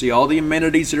pictures and see all the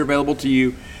amenities that are available to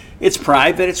you. It's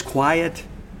private. It's quiet.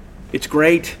 It's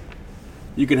great.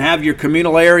 You can have your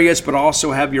communal areas, but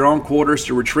also have your own quarters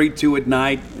to retreat to at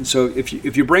night. And so if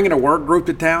you're bringing a work group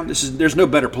to town, there's no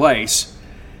better place.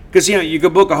 Because, you go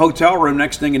book a hotel room,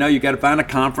 next thing you know, you got to find a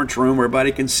conference room where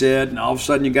everybody can sit, and all of a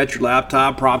sudden you got your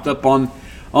laptop propped up on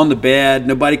the bed.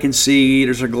 Nobody can see.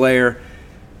 There's a glare.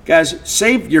 Guys,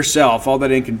 save yourself all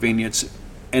that inconvenience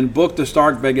and book the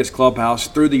Stark Vegas Clubhouse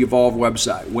through the Evolve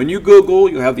website. When you Google,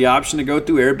 you'll have the option to go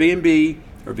through Airbnb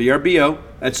or VRBO.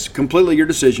 That's completely your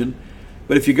decision.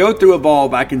 But if you go through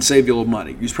Evolve, I can save you a little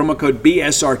money. Use promo code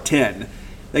BSR10.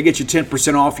 That gets you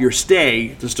 10% off your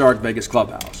stay at the Stark Vegas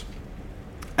Clubhouse.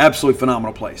 Absolutely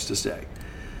phenomenal place to stay.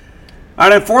 All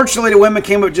right, unfortunately, the women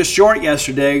came up just short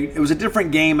yesterday. It was a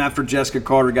different game after Jessica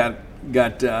Carter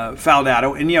got fouled out.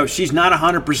 And, she's not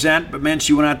 100%, but, man,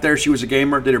 she went out there. She was a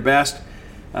gamer, did her best,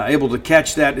 able to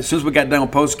catch that. As soon as we got done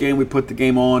with post-game, we put the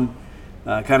game on,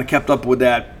 kind of kept up with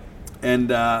that.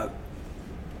 And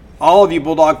all of you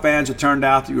Bulldog fans that turned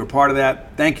out that you were part of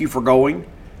that, thank you for going,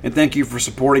 and thank you for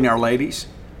supporting our ladies.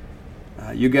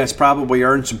 You guys probably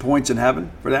earned some points in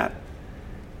heaven for that.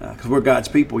 Because we're God's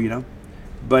people,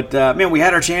 But, man, we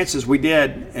had our chances. We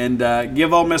did. And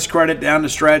give Ole Miss credit down the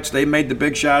stretch. They made the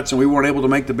big shots, and we weren't able to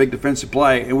make the big defensive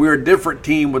play. And we were a different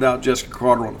team without Jessica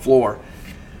Carter on the floor.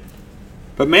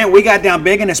 But, man, we got down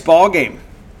big in this ball game.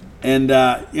 And,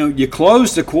 you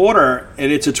close the quarter,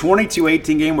 and it's a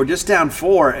 22-18 game. We're just down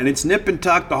 4, and it's nip and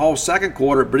tuck the whole second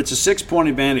quarter, but it's a 6-point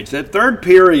advantage. That third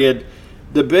period,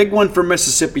 the big one for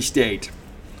Mississippi State,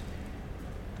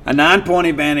 a 9-point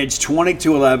advantage,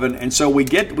 22-11, and so we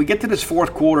get to this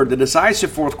fourth quarter, the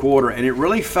decisive fourth quarter, and it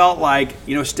really felt like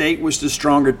State was the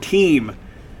stronger team.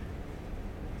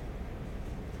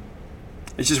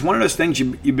 It's just one of those things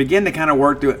you begin to kind of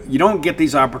work through. You don't get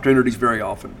these opportunities very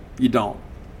often. You don't.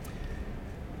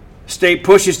 State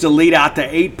pushes the lead out to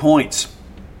 8 points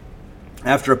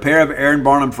after a pair of Aaron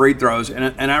Barnum free throws,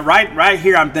 and right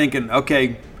here I'm thinking,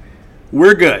 okay,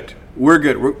 we're good. We're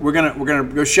good. We're gonna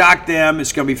go shock them.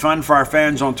 It's gonna be fun for our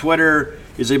fans on Twitter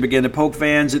as they begin to poke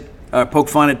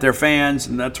fun at their fans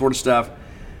and that sort of stuff.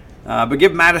 But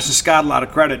give Madison Scott a lot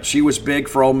of credit. She was big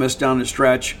for Ole Miss down the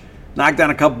stretch. Knocked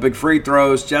down a couple big free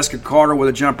throws. Jessica Carter with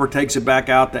a jumper takes it back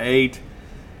out to 8.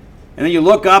 And then you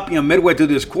look up, midway through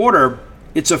this quarter,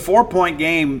 it's a 4-point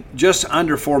game, just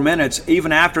under 4 minutes,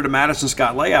 even after the Madison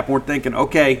Scott layup. We're thinking,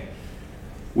 okay,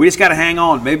 we just got to hang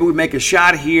on. Maybe we make a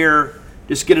shot here.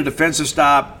 Just get a defensive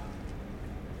stop.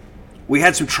 We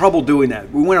had some trouble doing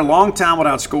that. We went a long time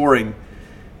without scoring.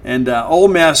 And Ole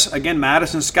Miss, again,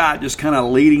 Madison Scott just kind of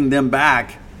leading them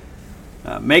back,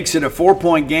 makes it a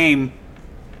 4-point game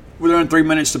with only 3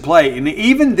 minutes to play. And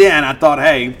even then, I thought,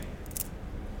 hey,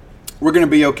 we're going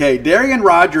to be okay. Darian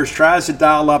Rogers tries to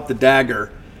dial up the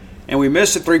dagger, and we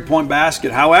miss the 3-point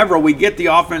basket. However, we get the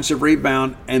offensive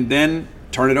rebound and then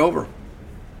turn it over.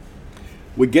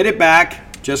 We get it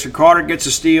back. Jessica Carter gets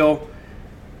a steal.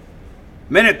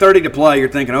 Minute 30 to play, you're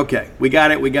thinking, okay, we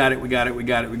got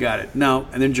it. No,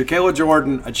 and then Jacayla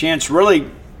Jordan, a chance really,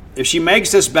 if she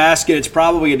makes this basket, it's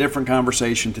probably a different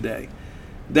conversation today.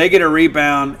 They get a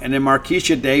rebound, and then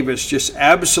Marquisha Davis just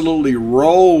absolutely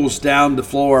rolls down the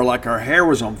floor like her hair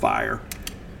was on fire.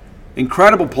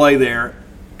 Incredible play there.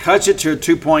 Cuts it to a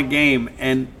 2-point game.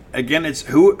 And again, it's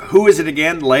who is it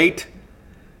again? Late.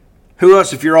 Who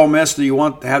else, if you're Ole Miss, do you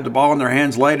want to have the ball in their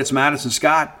hands late? It's Madison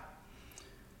Scott.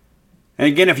 And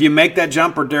again, if you make that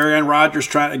jumper, Darian Rogers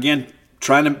trying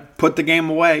to put the game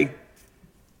away.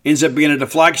 Ends up being a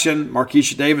deflection.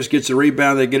 Marquisha Davis gets the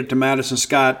rebound. They get it to Madison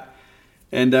Scott.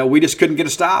 And we just couldn't get a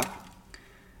stop.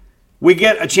 We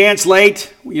get a chance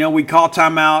late. We call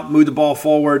timeout, move the ball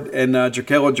forward, and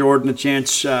Jakayla Jordan a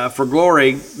chance for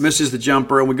glory, misses the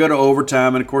jumper, and we go to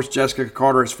overtime. And, of course, Jessica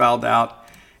Carter is fouled out.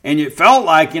 And it felt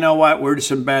like, we're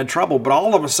just in bad trouble. But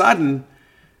all of a sudden,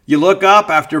 you look up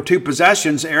after 2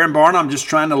 possessions, Aaron Barnum just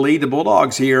trying to lead the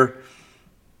Bulldogs here.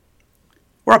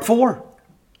 We're up 4.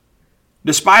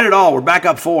 Despite it all, we're back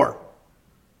up 4.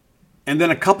 And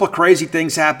then a couple of crazy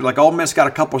things happened. Like Ole Miss got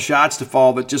a couple shots to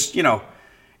fall that just, it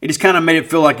just kind of made it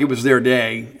feel like it was their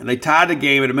day. And they tied the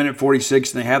game at a minute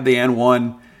 46, and they have the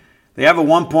N1. They have a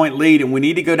 1-point lead, and we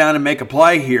need to go down and make a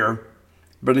play here.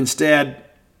 But instead,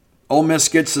 Ole Miss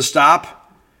gets the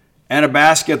stop and a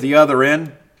basket at the other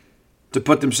end to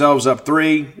put themselves up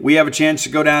 3. We have a chance to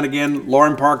go down again.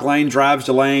 Lauren Park Lane drives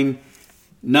the lane.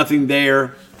 Nothing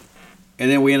there. And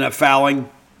then we end up fouling.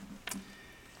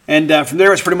 And from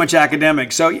there, it's pretty much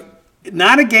academic. So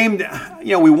not a game that,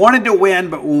 we wanted to win,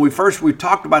 but when we've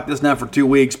talked about this now for 2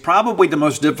 weeks, probably the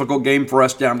most difficult game for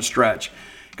us down the stretch.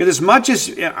 Because as much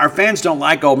as our fans don't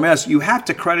like Ole Miss, you have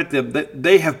to credit them that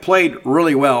they have played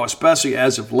really well, especially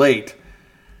as of late.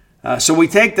 So we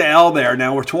take the L there.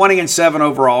 Now we're 20-7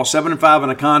 overall, 7-5 in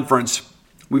the conference.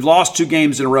 We've lost 2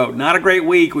 games in a row. Not a great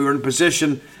week. We were in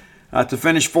position to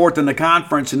finish 4th in the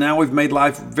conference, and now we've made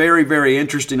life very, very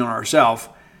interesting on ourselves.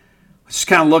 Let's just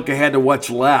kind of look ahead to what's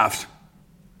left.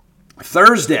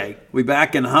 Thursday, we'll be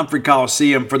back in Humphrey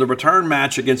Coliseum for the return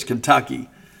match against Kentucky.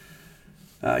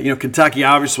 Kentucky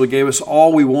obviously gave us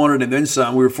all we wanted and then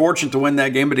some. We were fortunate to win that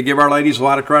game, but to give our ladies a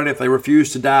lot of credit, they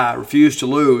refused to die, refused to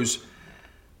lose.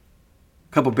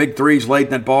 A couple big threes late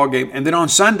in that ball game. And then on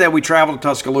Sunday, we travel to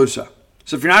Tuscaloosa.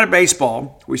 So if you're not at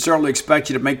baseball, we certainly expect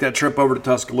you to make that trip over to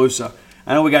Tuscaloosa.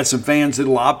 I know we got some fans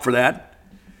that'll opt for that,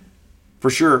 for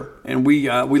sure. And we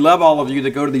love all of you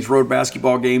that go to these road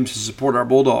basketball games to support our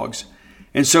Bulldogs.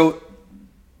 And so,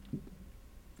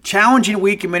 challenging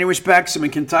week in many respects. I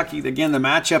mean, Kentucky, again, the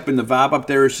matchup and the vibe up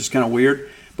there is just kind of weird.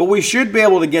 But we should be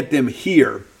able to get them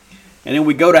here. And then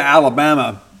we go to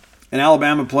Alabama. And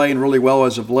Alabama playing really well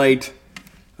as of late.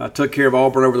 Took care of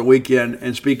Auburn over the weekend.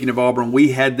 And speaking of Auburn,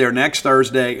 we head there next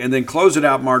Thursday and then close it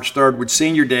out March 3rd with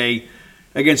Senior Day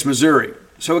against Missouri.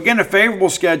 So, again, a favorable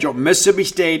schedule. Mississippi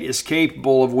State is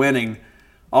capable of winning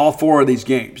all 4 of these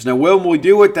games. Now, will we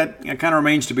do it? That kind of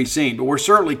remains to be seen. But we're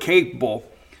certainly capable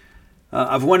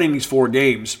of winning these 4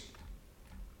 games.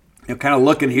 Kind of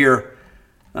looking here,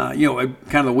 kind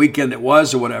of the weekend that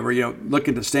was or whatever, look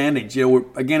at the standings.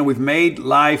 We've made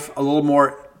life a little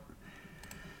more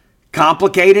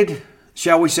complicated,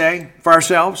 shall we say, for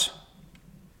ourselves.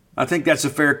 I think that's a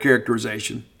fair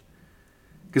characterization.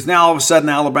 Because now all of a sudden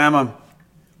Alabama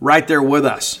right there with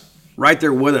us,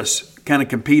 kind of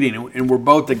competing, and we're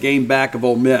both a game back of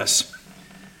Ole Miss.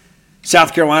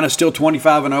 South Carolina still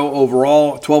 25-0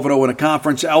 overall, 12-0 in a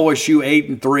conference. LSU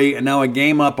 8-3, and now a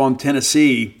game up on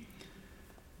Tennessee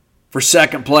for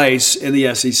second place in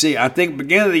the SEC. I think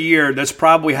beginning of the year, that's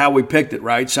probably how we picked it,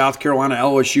 right? South Carolina,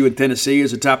 LSU, and Tennessee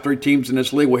as the top 3 teams in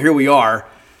this league. Well, here we are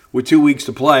with 2 weeks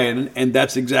to play, and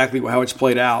that's exactly how it's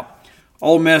played out.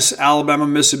 Ole Miss, Alabama,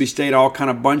 Mississippi State all kind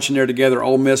of bunching there together.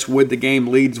 Ole Miss with the game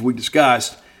leads we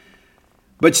discussed.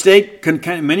 But State,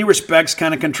 in many respects,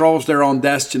 kind of controls their own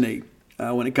destiny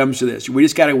when it comes to this. We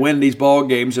just got to win these ball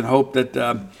games and hope that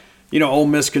Ole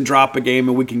Miss can drop a game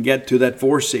and we can get to that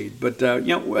 4 seed. But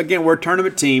again, we're a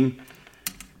tournament team.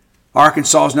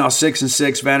 Arkansas is now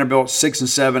 6-6, Vanderbilt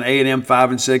 6-7, A&M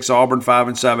 5-6, Auburn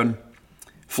 5-7,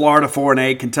 Florida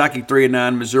 4-8, Kentucky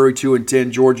 3-9, Missouri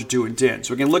 2-10, Georgia 2-10.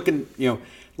 So again, looking 2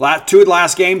 of the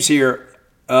last games here,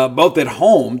 both at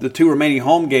home, the 2 remaining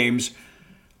home games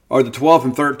are the 12th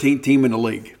and 13th team in the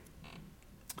league.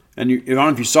 And I don't know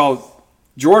if you saw,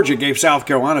 Georgia gave South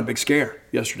Carolina a big scare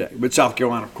yesterday. But South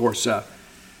Carolina, of course,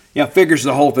 figures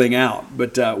the whole thing out.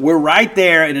 But we're right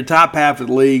there in the top half of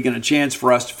the league and a chance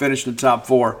for us to finish in the top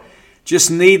 4.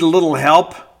 Just need a little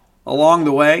help along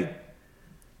the way.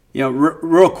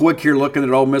 Real quick here looking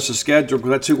at Ole Miss's schedule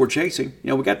because that's who we're chasing.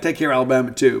 We got to take care of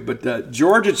Alabama too. But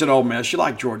Georgia's at Ole Miss. You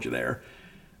like Georgia there.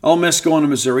 Ole Miss going to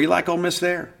Missouri. You like Ole Miss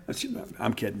there?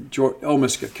 I'm kidding. Ole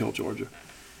Miss could kill Georgia.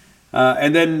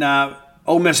 And then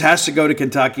Ole Miss has to go to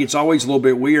Kentucky. It's always a little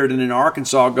bit weird, and then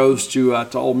Arkansas goes to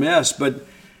Ole Miss. But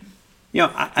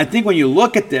I think when you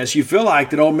look at this, you feel like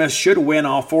that Ole Miss should win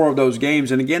all 4 of those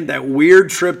games. And again, that weird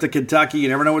trip to Kentucky, you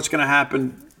never know what's going to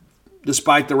happen,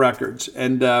 despite the records.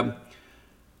 And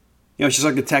it's just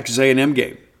like the Texas A&M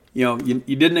game. You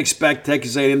didn't expect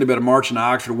Texas A&M to be able to march into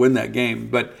Oxford to win that game,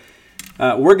 but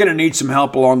we're going to need some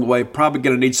help along the way. Probably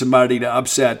going to need somebody to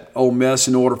upset Ole Miss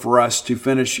in order for us to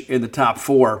finish in the top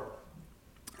 4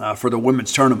 for the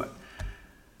women's tournament.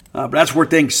 But that's where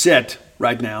things sit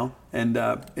right now, and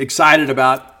excited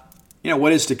about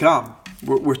what is to come.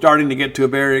 We're starting to get to a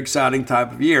very exciting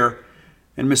type of year,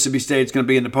 and Mississippi State's going to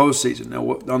be in the postseason. Now,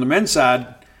 on the men's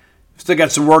side, still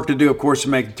got some work to do, of course, to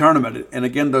make the tournament. And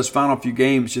again, those final few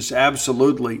games just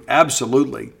absolutely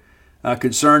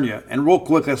concern you. And real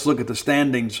quick, let's look at the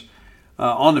standings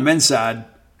on the men's side.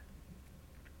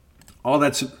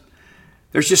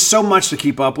 There's just so much to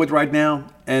keep up with right now.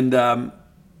 And,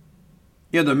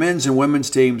 the men's and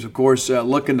women's teams, of course,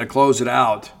 looking to close it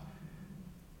out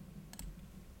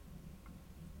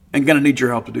and going to need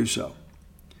your help to do so.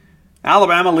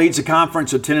 Alabama leads the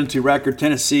conference with 10-2 record.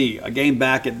 Tennessee, a game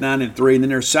back at 9-3. And then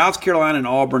there's South Carolina and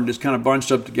Auburn just kind of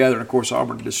bunched up together. And, of course,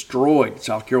 Auburn destroyed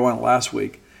South Carolina last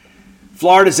week.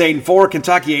 Florida's 8-4.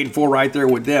 Kentucky 8-4 right there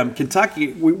with them.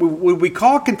 Kentucky, would we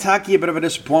call Kentucky a bit of a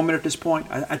disappointment at this point?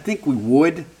 I think we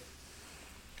would.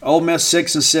 Ole Miss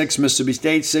 6-6. Mississippi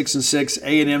State 6-6.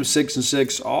 A&M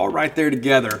 6-6. All right there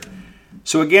together.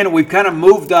 So, again, we've kind of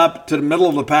moved up to the middle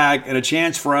of the pack and a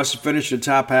chance for us to finish the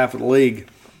top half of the league.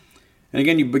 And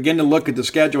again, you begin to look at the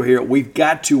schedule here. We've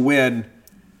got to win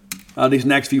these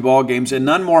next few ball games, and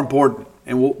none more important.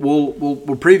 And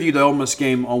we'll preview the Ole Miss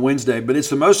game on Wednesday, but it's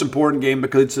the most important game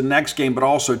because it's the next game, but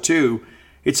also too,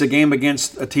 it's a game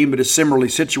against a team that is similarly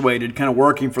situated, kind of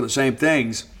working for the same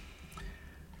things.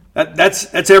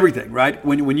 That's everything, right?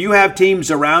 When you have teams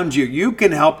around you, you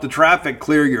can help the traffic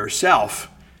clear yourself.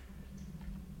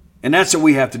 And that's what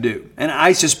we have to do. And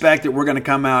I suspect that we're going to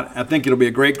come out. I think it'll be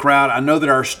a great crowd. I know that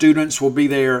our students will be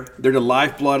there. They're the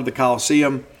lifeblood of the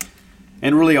Coliseum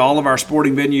and really all of our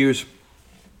sporting venues.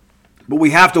 But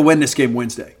we have to win this game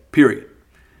Wednesday, period.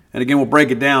 And again, we'll break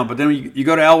it down. But then you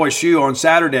go to LSU on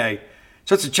Saturday.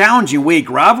 So it's a challenging week.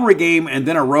 Rivalry game and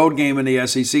then a road game in the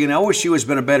SEC. And LSU has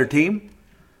been a better team.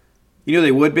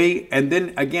 They would be. And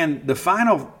then, again, the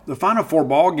final 4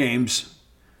 ball games,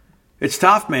 it's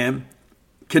tough, man.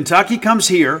 Kentucky comes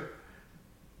here.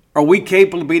 Are we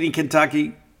capable of beating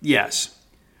Kentucky? Yes.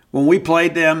 When we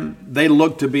played them, they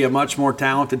looked to be a much more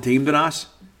talented team than us,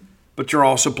 but you're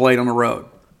also played on the road.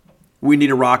 We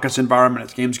need a raucous environment.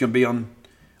 This game's going to be on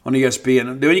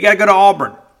ESPN. Then you got to go to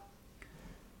Auburn.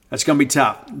 That's going to be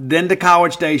tough. Then to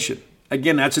College Station.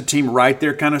 Again, that's a team right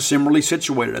there kind of similarly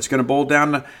situated. That's going to boil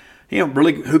down to,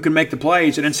 really who can make the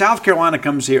plays. And then South Carolina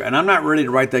comes here, and I'm not ready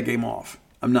to write that game off.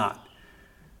 I'm not.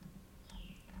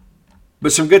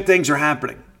 But some good things are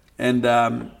happening.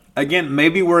 And, again,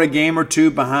 maybe we're a game or two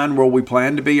behind where we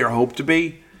plan to be or hope to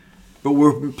be. But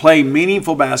we're playing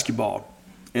meaningful basketball.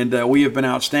 And we have been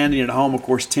outstanding at home. Of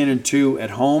course, 10-2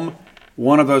 at home.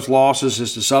 One of those losses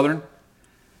is to Southern.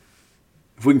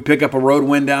 If we can pick up a road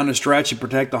win down the stretch and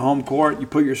protect the home court, you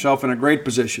put yourself in a great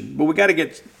position. But we got to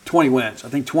get 20 wins. I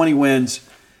think 20 wins,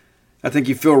 I think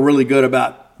you feel really good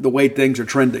about the way things are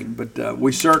trending. But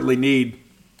we certainly need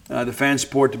the fan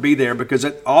support to be there because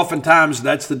oftentimes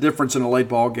that's the difference in a late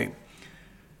ball game.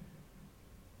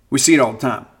 We see it all the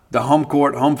time. The home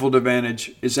court, home field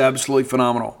advantage is absolutely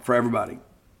phenomenal for everybody.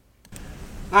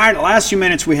 All right, the last few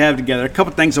minutes we have together, a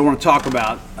couple things I want to talk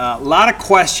about. A lot of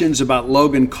questions about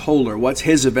Logan Kohler. What's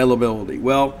his availability?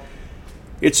 Well,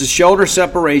 it's a shoulder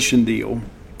separation deal.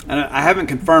 And I haven't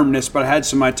confirmed this, but I had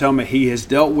somebody tell me he has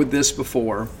dealt with this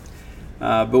before.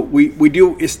 But we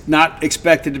do. It's not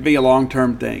expected to be a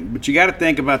long-term thing. But you got to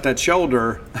think about that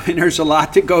shoulder. I mean, there's a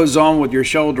lot that goes on with your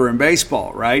shoulder in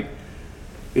baseball, right?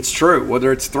 It's true.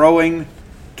 Whether it's throwing,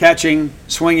 catching,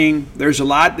 swinging, there's a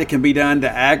lot that can be done to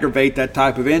aggravate that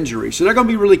type of injury. So they're going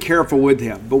to be really careful with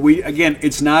him. But again,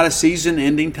 it's not a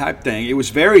season-ending type thing. It was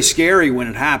very scary when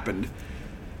it happened.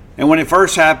 And when it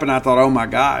first happened, I thought, oh, my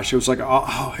gosh. It was like,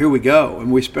 oh, here we go.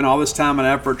 And we spent all this time and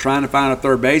effort trying to find a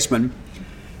third baseman.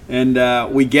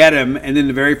 And we get him. And then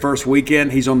the very first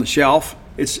weekend, he's on the shelf.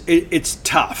 It's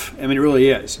tough. I mean, it really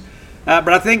is. But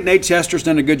I think Nate Chester's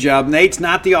done a good job. Nate's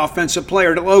not the offensive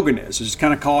player that Logan is. Just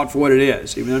kind of call it for what it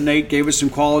is. Even though Nate gave us some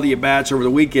quality at-bats over the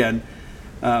weekend,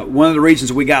 one of the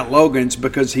reasons we got Logan is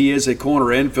because he is a corner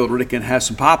infielder that can have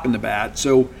some pop in the bat.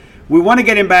 So we want to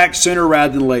get him back sooner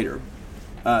rather than later.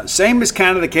 Same is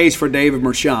kind of the case for David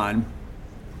Mershon.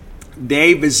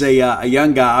 Dave is a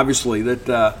young guy, obviously,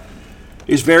 that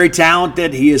is very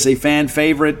talented. He is a fan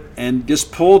favorite and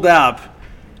just pulled up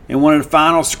in one of the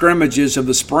final scrimmages of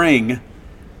the spring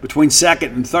between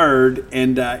second and third,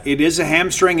 and it is a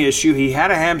hamstring issue. He had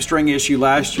a hamstring issue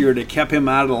last year that kept him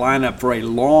out of the lineup for a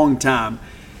long time.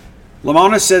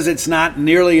 Lamona says it's not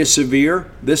nearly as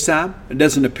severe this time. It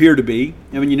doesn't appear to be.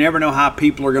 I mean, you never know how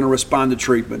people are going to respond to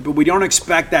treatment, but we don't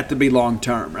expect that to be long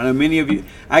term. I know many of you,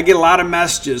 I get a lot of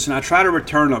messages, and I try to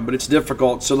return them, but it's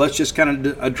difficult, so let's just kind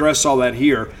of address all that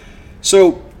here.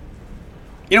 So,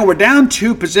 we're down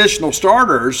 2 positional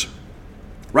starters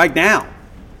right now,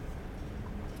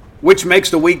 which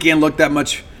makes the weekend look that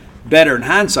much better in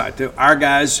hindsight. Our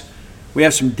guys, we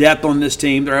have some depth on this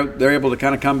team. They're able to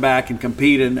kind of come back and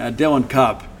compete in Dylan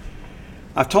Cupp.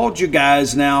 I've told you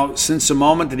guys now since the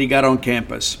moment that he got on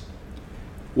campus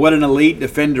what an elite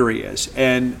defender he is.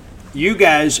 And you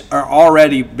guys are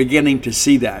already beginning to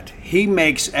see that. He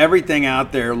makes everything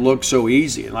out there look so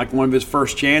easy. And like one of his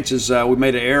first chances, we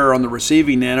made an error on the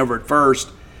receiving end over at first.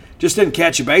 Just didn't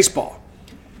catch a baseball.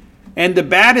 And the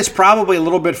bat is probably a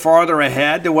little bit farther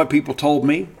ahead than what people told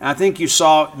me. I think you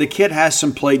saw the kid has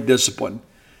some plate discipline.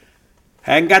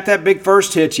 Hadn't got that big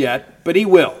first hit yet, but he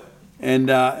will. And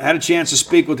had a chance to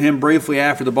speak with him briefly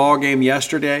after the ball game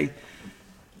yesterday.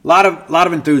 A lot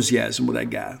of enthusiasm with that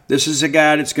guy. This is a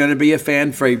guy that's going to be a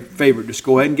fan favorite. Just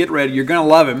go ahead and get ready. You're going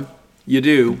to love him. You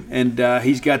do. And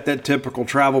he's got that typical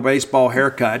travel baseball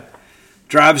haircut.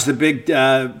 Drives the big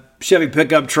Chevy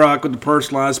pickup truck with the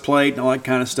personalized plate and all that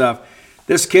kind of stuff.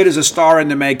 This kid is a star in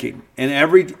the making, and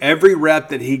every rep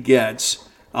that he gets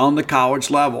on the college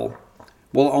level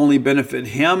will only benefit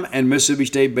him and Mississippi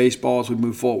State baseball as we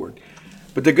move forward.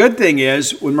 But the good thing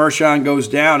is, when Mershawn goes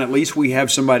down, at least we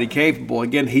have somebody capable.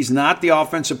 Again, he's not the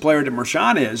offensive player that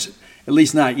Mershawn is, at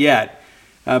least not yet.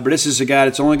 But this is a guy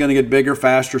that's only going to get bigger,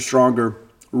 faster, stronger.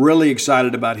 Really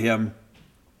excited about him,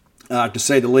 to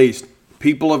say the least.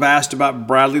 People have asked about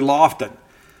Bradley Lofton.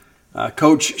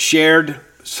 Coach shared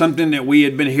something that we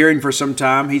had been hearing for some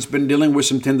time. He's been dealing with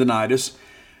some tendonitis.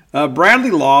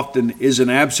 Bradley Lofton is an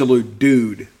absolute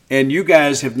dude, and you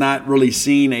guys have not really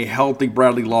seen a healthy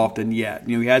Bradley Lofton yet.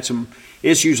 He had some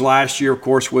issues last year, of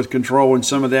course, with control, and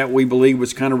some of that we believe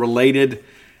was kind of related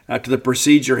to the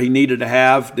procedure he needed to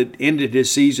have that ended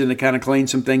his season to kind of clean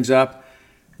some things up.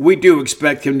 We do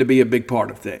expect him to be a big part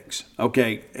of things,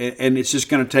 okay? And it's just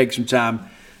going to take some time.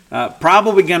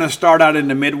 Probably going to start out in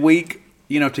the midweek,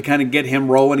 to kind of get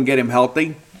him rolling and get him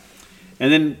healthy.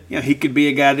 And then, he could be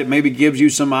a guy that maybe gives you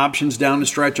some options down the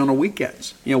stretch on the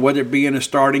weekends, whether it be in a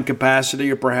starting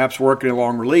capacity or perhaps working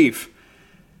along relief.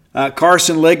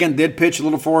 Carson Ligon did pitch a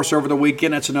little for us over the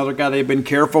weekend. That's another guy they've been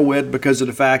careful with because of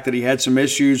the fact that he had some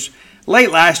issues late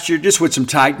last year just with some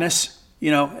tightness.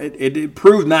 It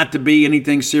proved not to be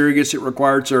anything serious. It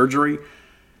required surgery.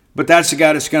 But that's the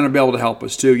guy that's going to be able to help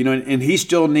us too. And he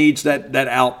still needs that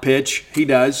out pitch. He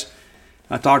does.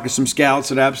 I talked to some scouts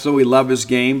that absolutely love his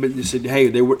game, but they said, hey,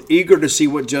 they were eager to see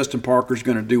what Justin Parker's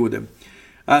going to do with him.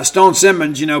 Stone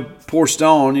Simmons, poor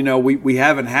Stone, we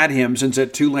haven't had him since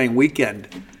that Tulane weekend,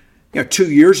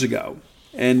 2 years ago.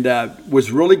 And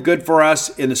was really good for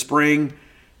us in the spring,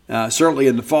 certainly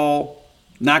in the fall.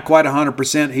 Not quite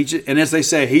 100%. And as they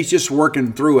say, he's just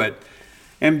working through it.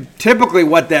 And typically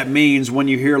what that means when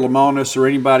you hear Lamonis or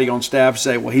anybody on staff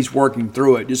say, well, he's working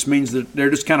through it, just means that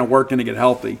they're just kind of working to get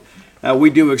healthy.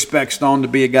 We do expect Stone to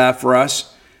be a guy for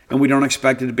us, and we don't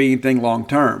expect it to be anything long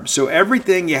term. So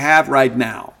everything you have right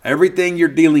now, everything you're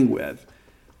dealing with,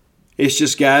 it's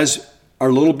just guys are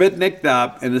a little bit nicked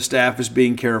up, and the staff is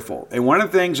being careful. And one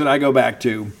of the things that I go back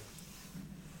to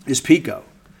is Pico.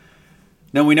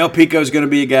 Now, we know Pico is going to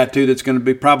be a guy, too, that's going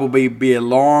to probably be a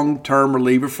long-term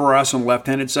reliever for us on the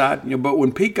left-handed side. But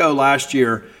when Pico last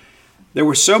year, there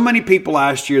were so many people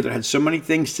last year that had so many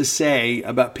things to say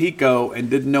about Pico and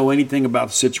didn't know anything about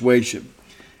the situation.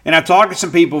 And I talked to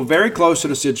some people very close to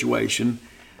the situation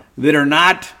that are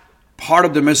not part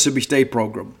of the Mississippi State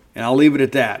program, and I'll leave it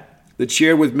at that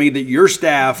shared with me that your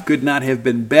staff could not have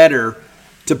been better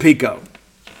to Pico.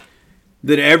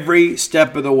 That every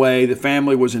step of the way, the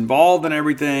family was involved in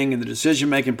everything in the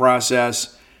decision-making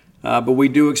process. But we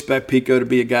do expect Pico to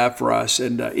be a guy for us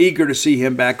and eager to see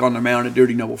him back on the mound at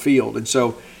Duty Noble Field. And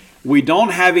so we don't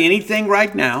have anything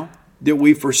right now that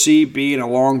we foresee being a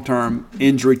long-term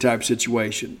injury-type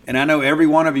situation. And I know every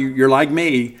one of you, you're like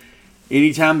me.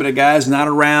 Anytime that a guy's not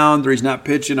around or he's not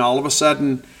pitching, all of a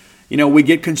sudden, we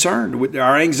get concerned.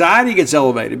 Our anxiety gets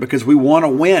elevated because we want to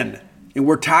win, and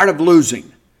we're tired of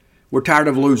losing. We're tired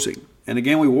of losing. And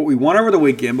again, we won over the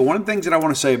weekend, but one of the things that I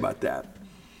want to say about that,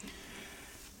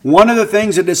 one of the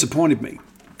things that disappointed me,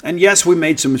 And yes, we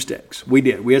made some mistakes. We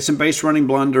did. We had some base running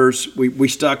blunders. We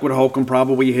stuck with Holcomb,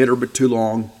 probably hit her, but too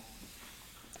long.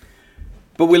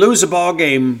 But we lose the ball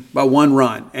game by 1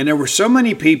 run. And there were so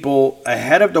many people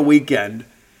ahead of the weekend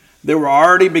that were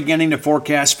already beginning to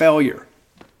forecast failure.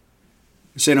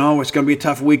 Saying, oh, it's going to be a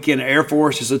tough weekend. Air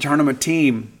Force is a tournament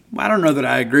team. I don't know that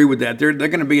I agree with that. They're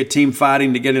going to be a team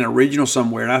fighting to get in a regional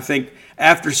somewhere. And I think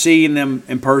after seeing them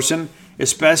in person,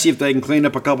 especially if they can clean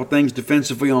up a couple things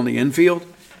defensively on the infield,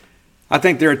 I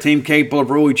think they're a team capable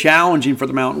of really challenging for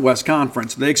the Mountain West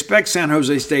Conference. They expect San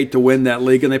Jose State to win that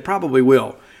league, and they probably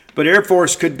will. But Air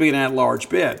Force could be an at-large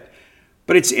bid.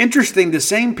 But it's interesting, the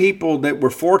same people that were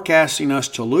forecasting us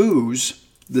to lose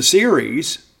the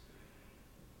series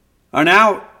are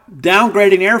now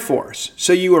downgrading Air Force.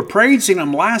 So you were praising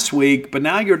them last week, but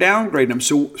now you're downgrading them.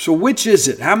 So which is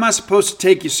it? How am I supposed to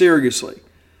take you seriously?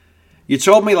 You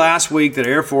told me last week that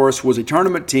Air Force was a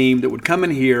tournament team that would come in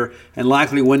here and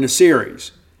likely win the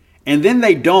series. And then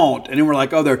they don't, and then we're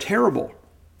like, oh, they're terrible.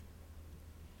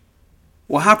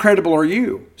 Well, how credible are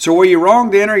you? So were you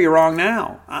wrong then or are you wrong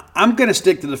now? I'm going to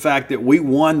stick to the fact that we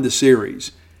won the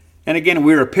series. And again,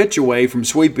 we were a pitch away from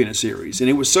sweeping a series. And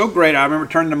it was so great. I remember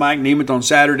turning to Mike Nemeth on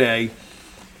Saturday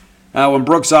when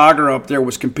Brooks Auger up there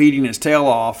was competing his tail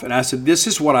off. And I said, this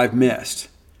is what I've missed.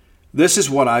 This is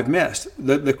what I've missed.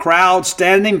 The crowd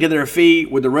standing to their feet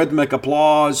with the rhythmic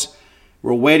applause.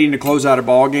 We're waiting to close out a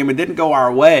ball game. It didn't go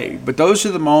our way. But those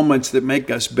are the moments that make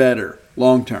us better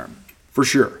long term, for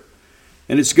sure.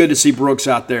 And it's good to see Brooks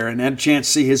out there. And I had a chance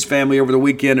to see his family over the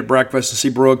weekend at breakfast to see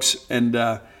Brooks. And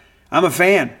I'm a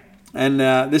fan. And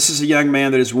this is a young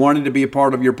man that has wanted to be a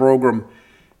part of your program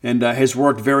and has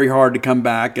worked very hard to come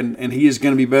back. And he is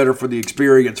going to be better for the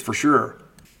experience for sure.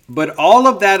 But all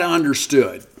of that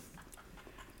understood,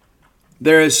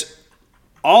 there's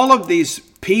all of these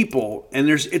people, and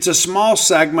it's a small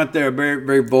segment. They're a very,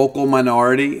 very vocal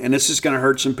minority, and this is going to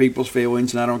hurt some people's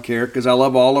feelings, and I don't care because I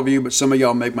love all of you, but some of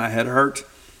y'all make my head hurt.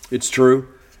 It's true.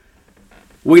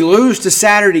 We lose the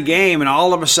Saturday game, and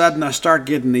all of a sudden I start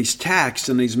getting these texts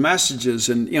and these messages,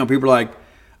 and people are like,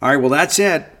 all right, well, that's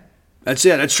it. That's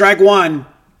it. That's strike one.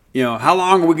 How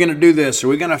long are we going to do this? Are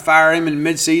we going to fire him in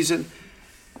midseason?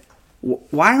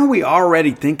 Why are we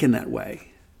already thinking that way?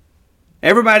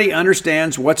 Everybody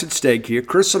understands what's at stake here.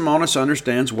 Chris Simonis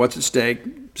understands what's at stake.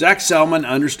 Zach Selman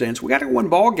understands. We got to win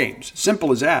ball games.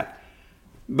 Simple as that.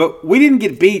 But we didn't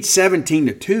get beat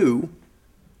 17-2.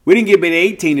 We didn't get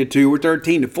beat 18-2 or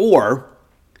 13-4.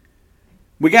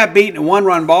 We got beat in a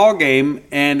one-run ball game,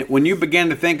 and when you begin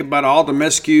to think about all the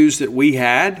miscues that we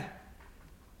had,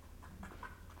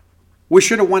 we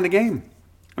should have won the game.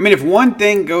 I mean, if one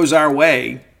thing goes our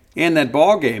way in that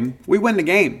ball game, we win the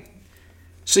game.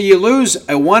 So you lose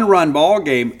a one-run ball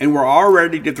game, and we're all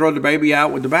ready to throw the baby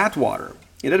out with the bathwater.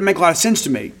 It doesn't make a lot of sense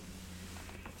to me.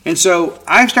 And so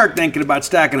I start thinking about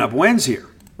stacking up wins here,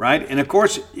 right? And, of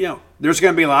course, there's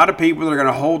going to be a lot of people that are going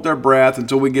to hold their breath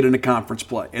until we get into conference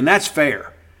play, and that's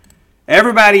fair.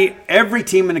 Every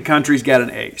team in the country's got an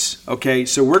ace, okay?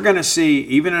 So we're going to see,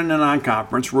 even in the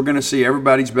non-conference, we're going to see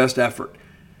everybody's best effort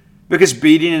because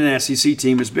beating an SEC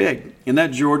team is big. In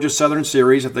that Georgia Southern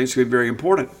series, I think it's going to be very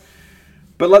important.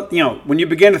 But, when you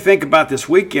begin to think about this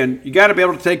weekend, you got to be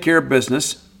able to take care of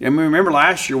business. I mean, remember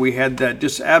last year we had that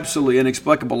just absolutely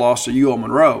inexplicable loss to UL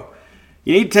Monroe.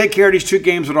 You need to take care of these two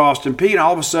games with Austin Peay, and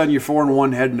all of a sudden you're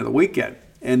 4-1 heading into the weekend.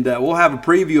 And we'll have a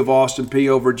preview of Austin Peay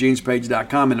over at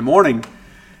genespage.com in the morning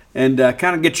and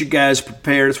kind of get you guys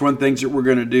prepared. It's one of the things that we're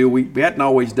going to do. We hadn't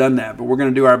always done that, but we're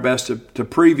going to do our best to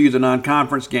preview the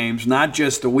non-conference games, not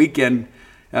just the weekend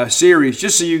series,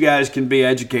 just so you guys can be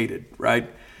educated, right?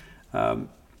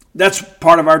 That's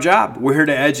part of our job. We're here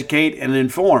to educate and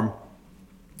inform.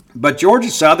 But Georgia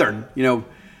Southern,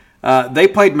 they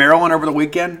played Maryland over the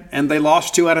weekend, and they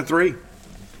lost 2 out of 3.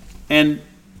 And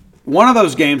one of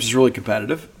those games is really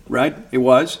competitive, right? It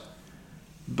was.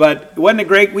 But it wasn't a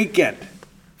great weekend,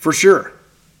 for sure.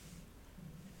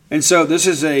 And so this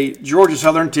is a Georgia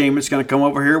Southern team that's going to come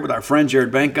over here with our friend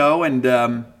Jared Benko.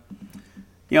 And,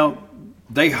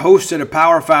 they hosted a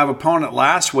Power 5 opponent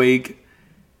last week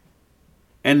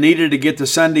and needed to get the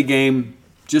Sunday game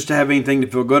just to have anything to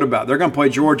feel good about. They're going to play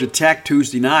Georgia Tech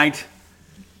Tuesday night,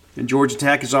 and Georgia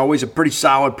Tech is always a pretty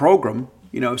solid program,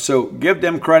 so give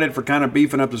them credit for kind of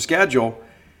beefing up the schedule,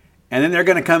 and then they're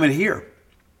going to come in here.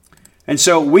 And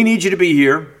so we need you to be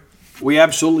here. We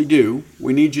absolutely do.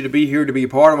 We need you to be here to be a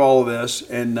part of all of this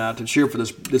and to cheer for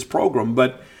this program.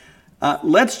 But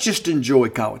let's just enjoy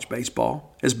college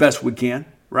baseball as best we can,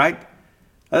 right?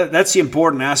 That's the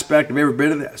important aspect of every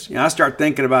bit of this. I start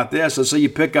thinking about this. Let's say you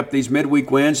pick up these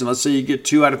midweek wins, and let's say you get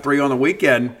 2 out of 3 on the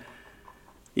weekend.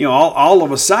 all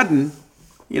of a sudden,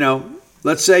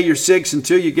 let's say you're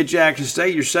 6-2, you get Jackson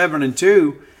State, you're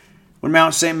 7-2 when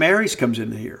Mount St. Mary's comes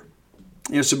into here.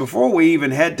 So before we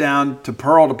even head down to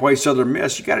Pearl to play Southern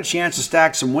Miss, you got a chance to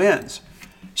stack some wins.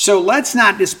 So let's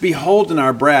not just be holding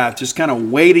our breath, just kind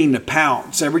of waiting to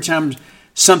pounce every time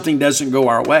something doesn't go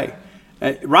our way.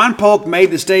 Ron Polk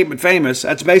made the statement famous,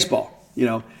 that's baseball.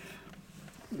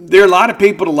 There are a lot of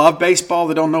people that love baseball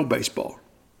that don't know baseball.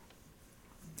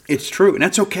 It's true, and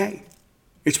that's okay.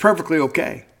 It's perfectly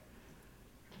okay.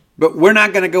 But we're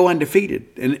not going to go undefeated.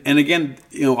 And again,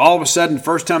 all of a sudden,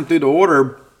 first time through the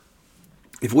order,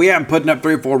 if we haven't putting up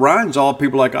 3 or 4 runs, all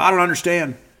people are like, I don't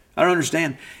understand.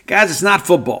 Guys, it's not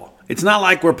football. It's not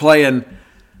like we're playing,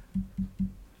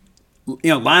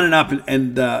 lining up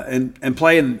and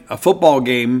playing a football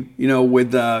game,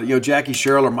 with Jackie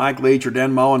Sherrill or Mike Leach or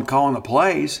Dan Mullen calling the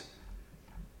plays.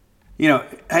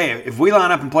 Hey, if we line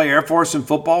up and play Air Force in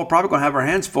football, we're probably going to have our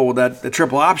hands full with the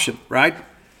triple option, right?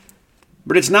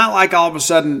 But it's not like all of a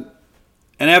sudden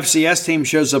an FCS team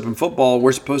shows up in football,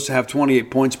 we're supposed to have 28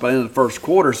 points by the end of the first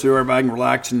quarter so everybody can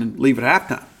relax and leave at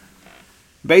halftime.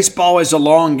 Baseball is a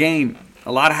long game.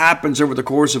 A lot happens over the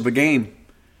course of a game.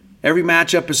 Every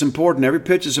matchup is important. Every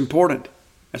pitch is important.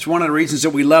 That's one of the reasons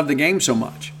that we love the game so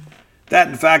much. That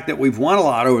and the fact that we've won a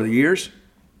lot over the years,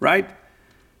 right?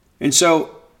 And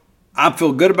so I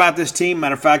feel good about this team.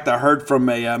 Matter of fact, I heard from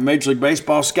a Major League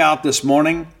Baseball scout this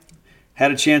morning.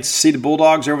 Had a chance to see the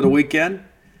Bulldogs over the weekend.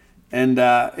 And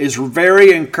is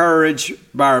very encouraged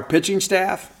by our pitching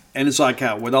staff. And it's like,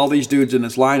 with all these dudes in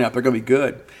this lineup, they're going to be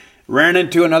good. Ran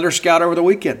into another scout over the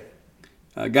weekend.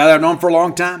 A guy that I've known for a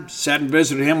long time. Sat and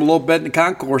visited him a little bit in the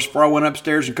concourse before I went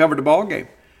upstairs and covered the ball game.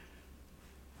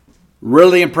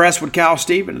 Really impressed with Cal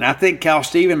Steven. And I think Cal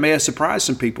Steven may have surprised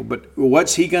some people. But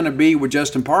what's he going to be with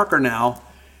Justin Parker now,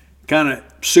 kind of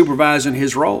supervising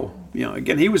his role?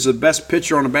 Again, he was the best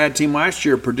pitcher on a bad team last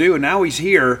year at Purdue, and now he's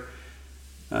here.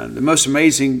 The most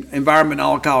amazing environment in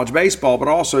all of college baseball, but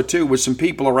also, too, with some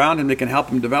people around him that can help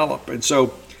him develop. And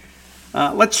so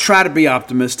let's try to be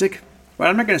optimistic. But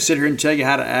I'm not going to sit here and tell you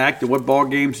how to act and what ball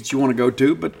games that you want to go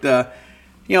to. But,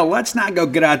 let's not go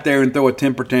get out there and throw a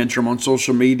temper tantrum on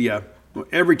social media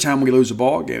every time we lose a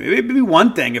ball game. It would be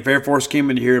one thing if Air Force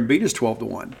came in here and beat us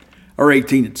 12-1 or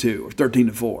 18-2 or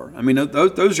 13-4. I mean,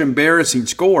 those are embarrassing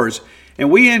scores.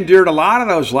 And we endured a lot of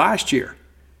those last year.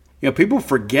 People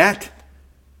forget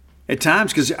at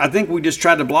times, because I think we just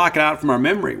tried to block it out from our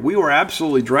memory. We were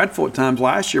absolutely dreadful at times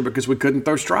last year because we couldn't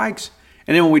throw strikes.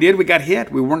 And then when we did, we got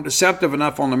hit. We weren't deceptive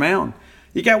enough on the mound.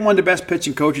 You got one of the best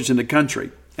pitching coaches in the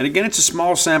country. And again, it's a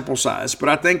small sample size, but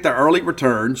I think the early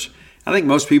returns, I think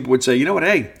most people would say,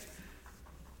 hey,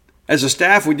 as a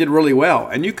staff, we did really well.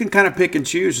 And you can kind of pick and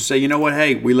choose and say,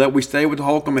 hey, we stay with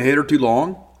Holcomb a hitter too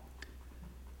long.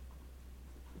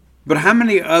 But how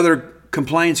many other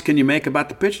complaints can you make about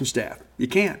the pitching staff? You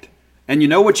can't. And you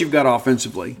know what you've got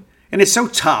offensively. And it's so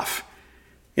tough.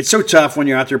 It's so tough when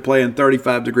you're out there playing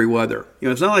 35-degree weather.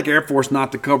 It's not like Air Force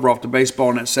knocked the cover off the baseball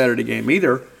in that Saturday game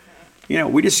either.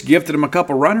 We just gifted them a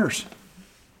couple runners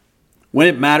when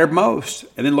it mattered most.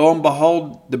 And then lo and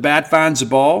behold, the bat finds the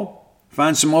ball,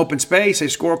 finds some open space, they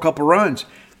score a couple runs.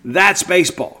 That's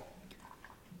baseball.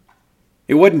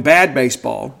 It wasn't bad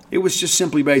baseball. It was just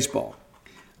simply baseball.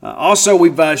 Also,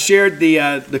 we've shared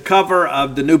the cover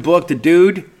of the new book, The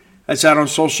Dude. That's out on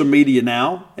social media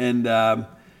now, and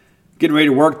getting ready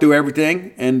to work through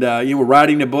everything. And we're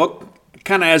writing the book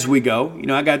kind of as we go.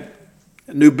 I got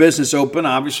a new business open,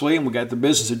 obviously, and we got the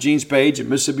business of Gene's Page at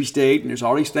Mississippi State, and there's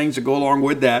all these things that go along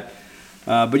with that.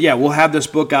 But yeah, we'll have this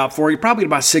book out for you probably in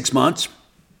about 6 months,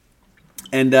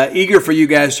 and eager for you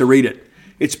guys to read it.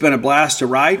 It's been a blast to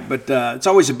write, but it's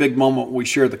always a big moment when we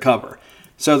share the cover.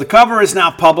 So the cover is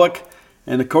now public,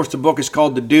 and of course the book is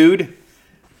called The Dude.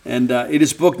 And it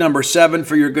is book number 7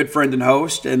 for your good friend and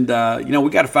host. And, we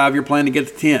got a 5-year plan to get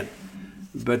to 10.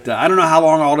 But I don't know how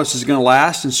long all this is going to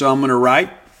last. And so I'm going to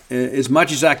write as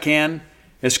much as I can,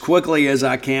 as quickly as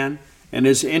I can, and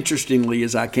as interestingly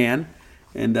as I can.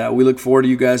 And we look forward to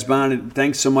you guys buying it.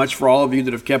 Thanks so much for all of you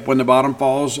that have kept When the Bottom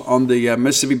Falls on the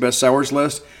Mississippi Bestsellers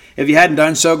list. If you hadn't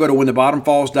done so, go to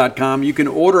whenthebottomfalls.com. You can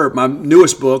order my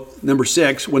newest book, number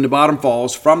 6, When the Bottom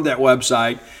Falls, from that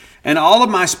website. And all of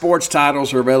my sports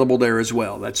titles are available there as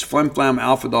well. That's Flim Flam,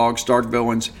 Alpha Dog, Stark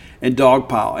Villains, and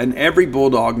Dogpile. And every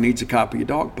Bulldog needs a copy of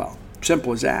Dogpile.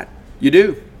 Simple as that. You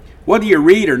do. Whether you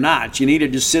read or not, you need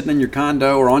it just sitting in your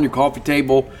condo or on your coffee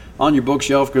table, on your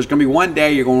bookshelf, because there's going to be one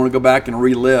day you're going to want to go back and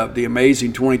relive the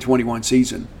amazing 2021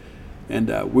 season.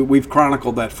 And we've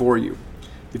chronicled that for you.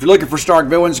 If you're looking for Stark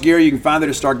Villains gear, you can find it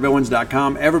at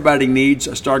starkvillains.com. Everybody needs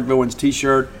a Stark Villains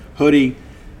t-shirt, hoodie,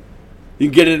 You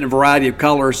can get it in a variety of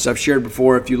colors. I've shared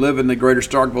before, if you live in the greater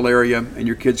Starkville area and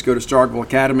your kids go to Starkville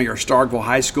Academy or Starkville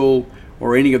High School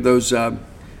or any of those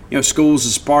schools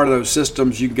as part of those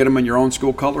systems, you can get them in your own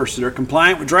school colors so they're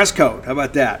compliant with dress code. How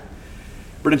about that?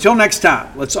 But until next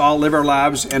time, let's all live our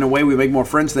lives in a way we make more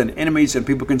friends than enemies, and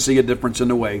people can see a difference in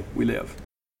the way we live.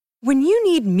 When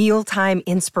you need mealtime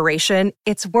inspiration,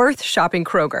 it's worth shopping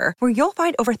Kroger, where you'll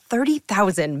find over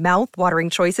 30,000 mouth-watering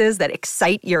choices that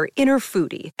excite your inner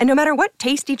foodie. And no matter what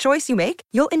tasty choice you make,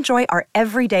 you'll enjoy our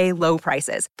everyday low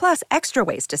prices, plus extra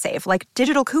ways to save, like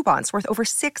digital coupons worth over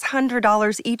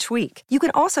 $600 each week. You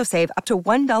can also save up to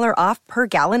 $1 off per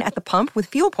gallon at the pump with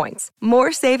fuel points.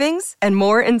 More savings and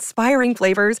more inspiring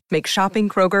flavors make shopping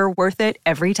Kroger worth it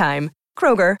every time.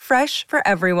 Kroger, fresh for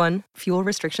everyone. Fuel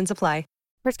restrictions apply.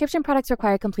 Prescription products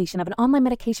require completion of an online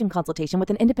medication consultation with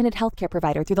an independent healthcare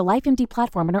provider through the LifeMD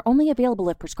platform and are only available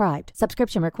if prescribed.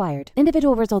 Subscription required.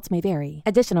 Individual results may vary.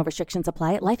 Additional restrictions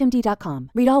apply at lifemd.com.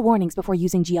 Read all warnings before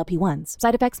using GLP-1s.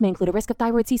 Side effects may include a risk of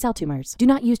thyroid C-cell tumors. Do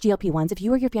not use GLP-1s if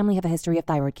you or your family have a history of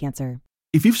thyroid cancer.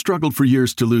 If you've struggled for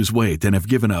years to lose weight and have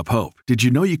given up hope, did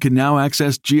you know you can now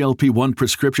access GLP-1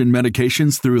 prescription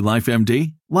medications through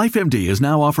LifeMD? LifeMD is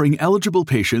now offering eligible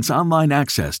patients online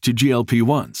access to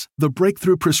GLP-1s, the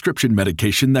breakthrough prescription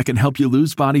medication that can help you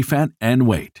lose body fat and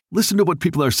weight. Listen to what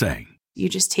people are saying. You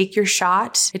just take your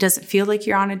shot. It doesn't feel like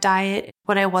you're on a diet.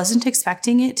 What I wasn't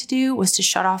expecting it to do was to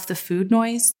shut off the food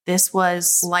noise. This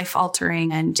was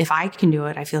life-altering, and if I can do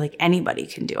it, I feel like anybody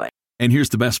can do it. And here's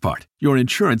the best part. Your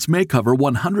insurance may cover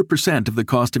 100% of the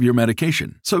cost of your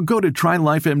medication. So go to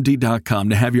trylifemd.com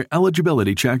to have your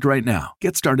eligibility checked right now.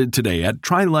 Get started today at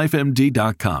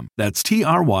trylifemd.com. That's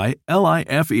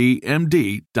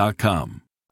TRYLIFEMD.com.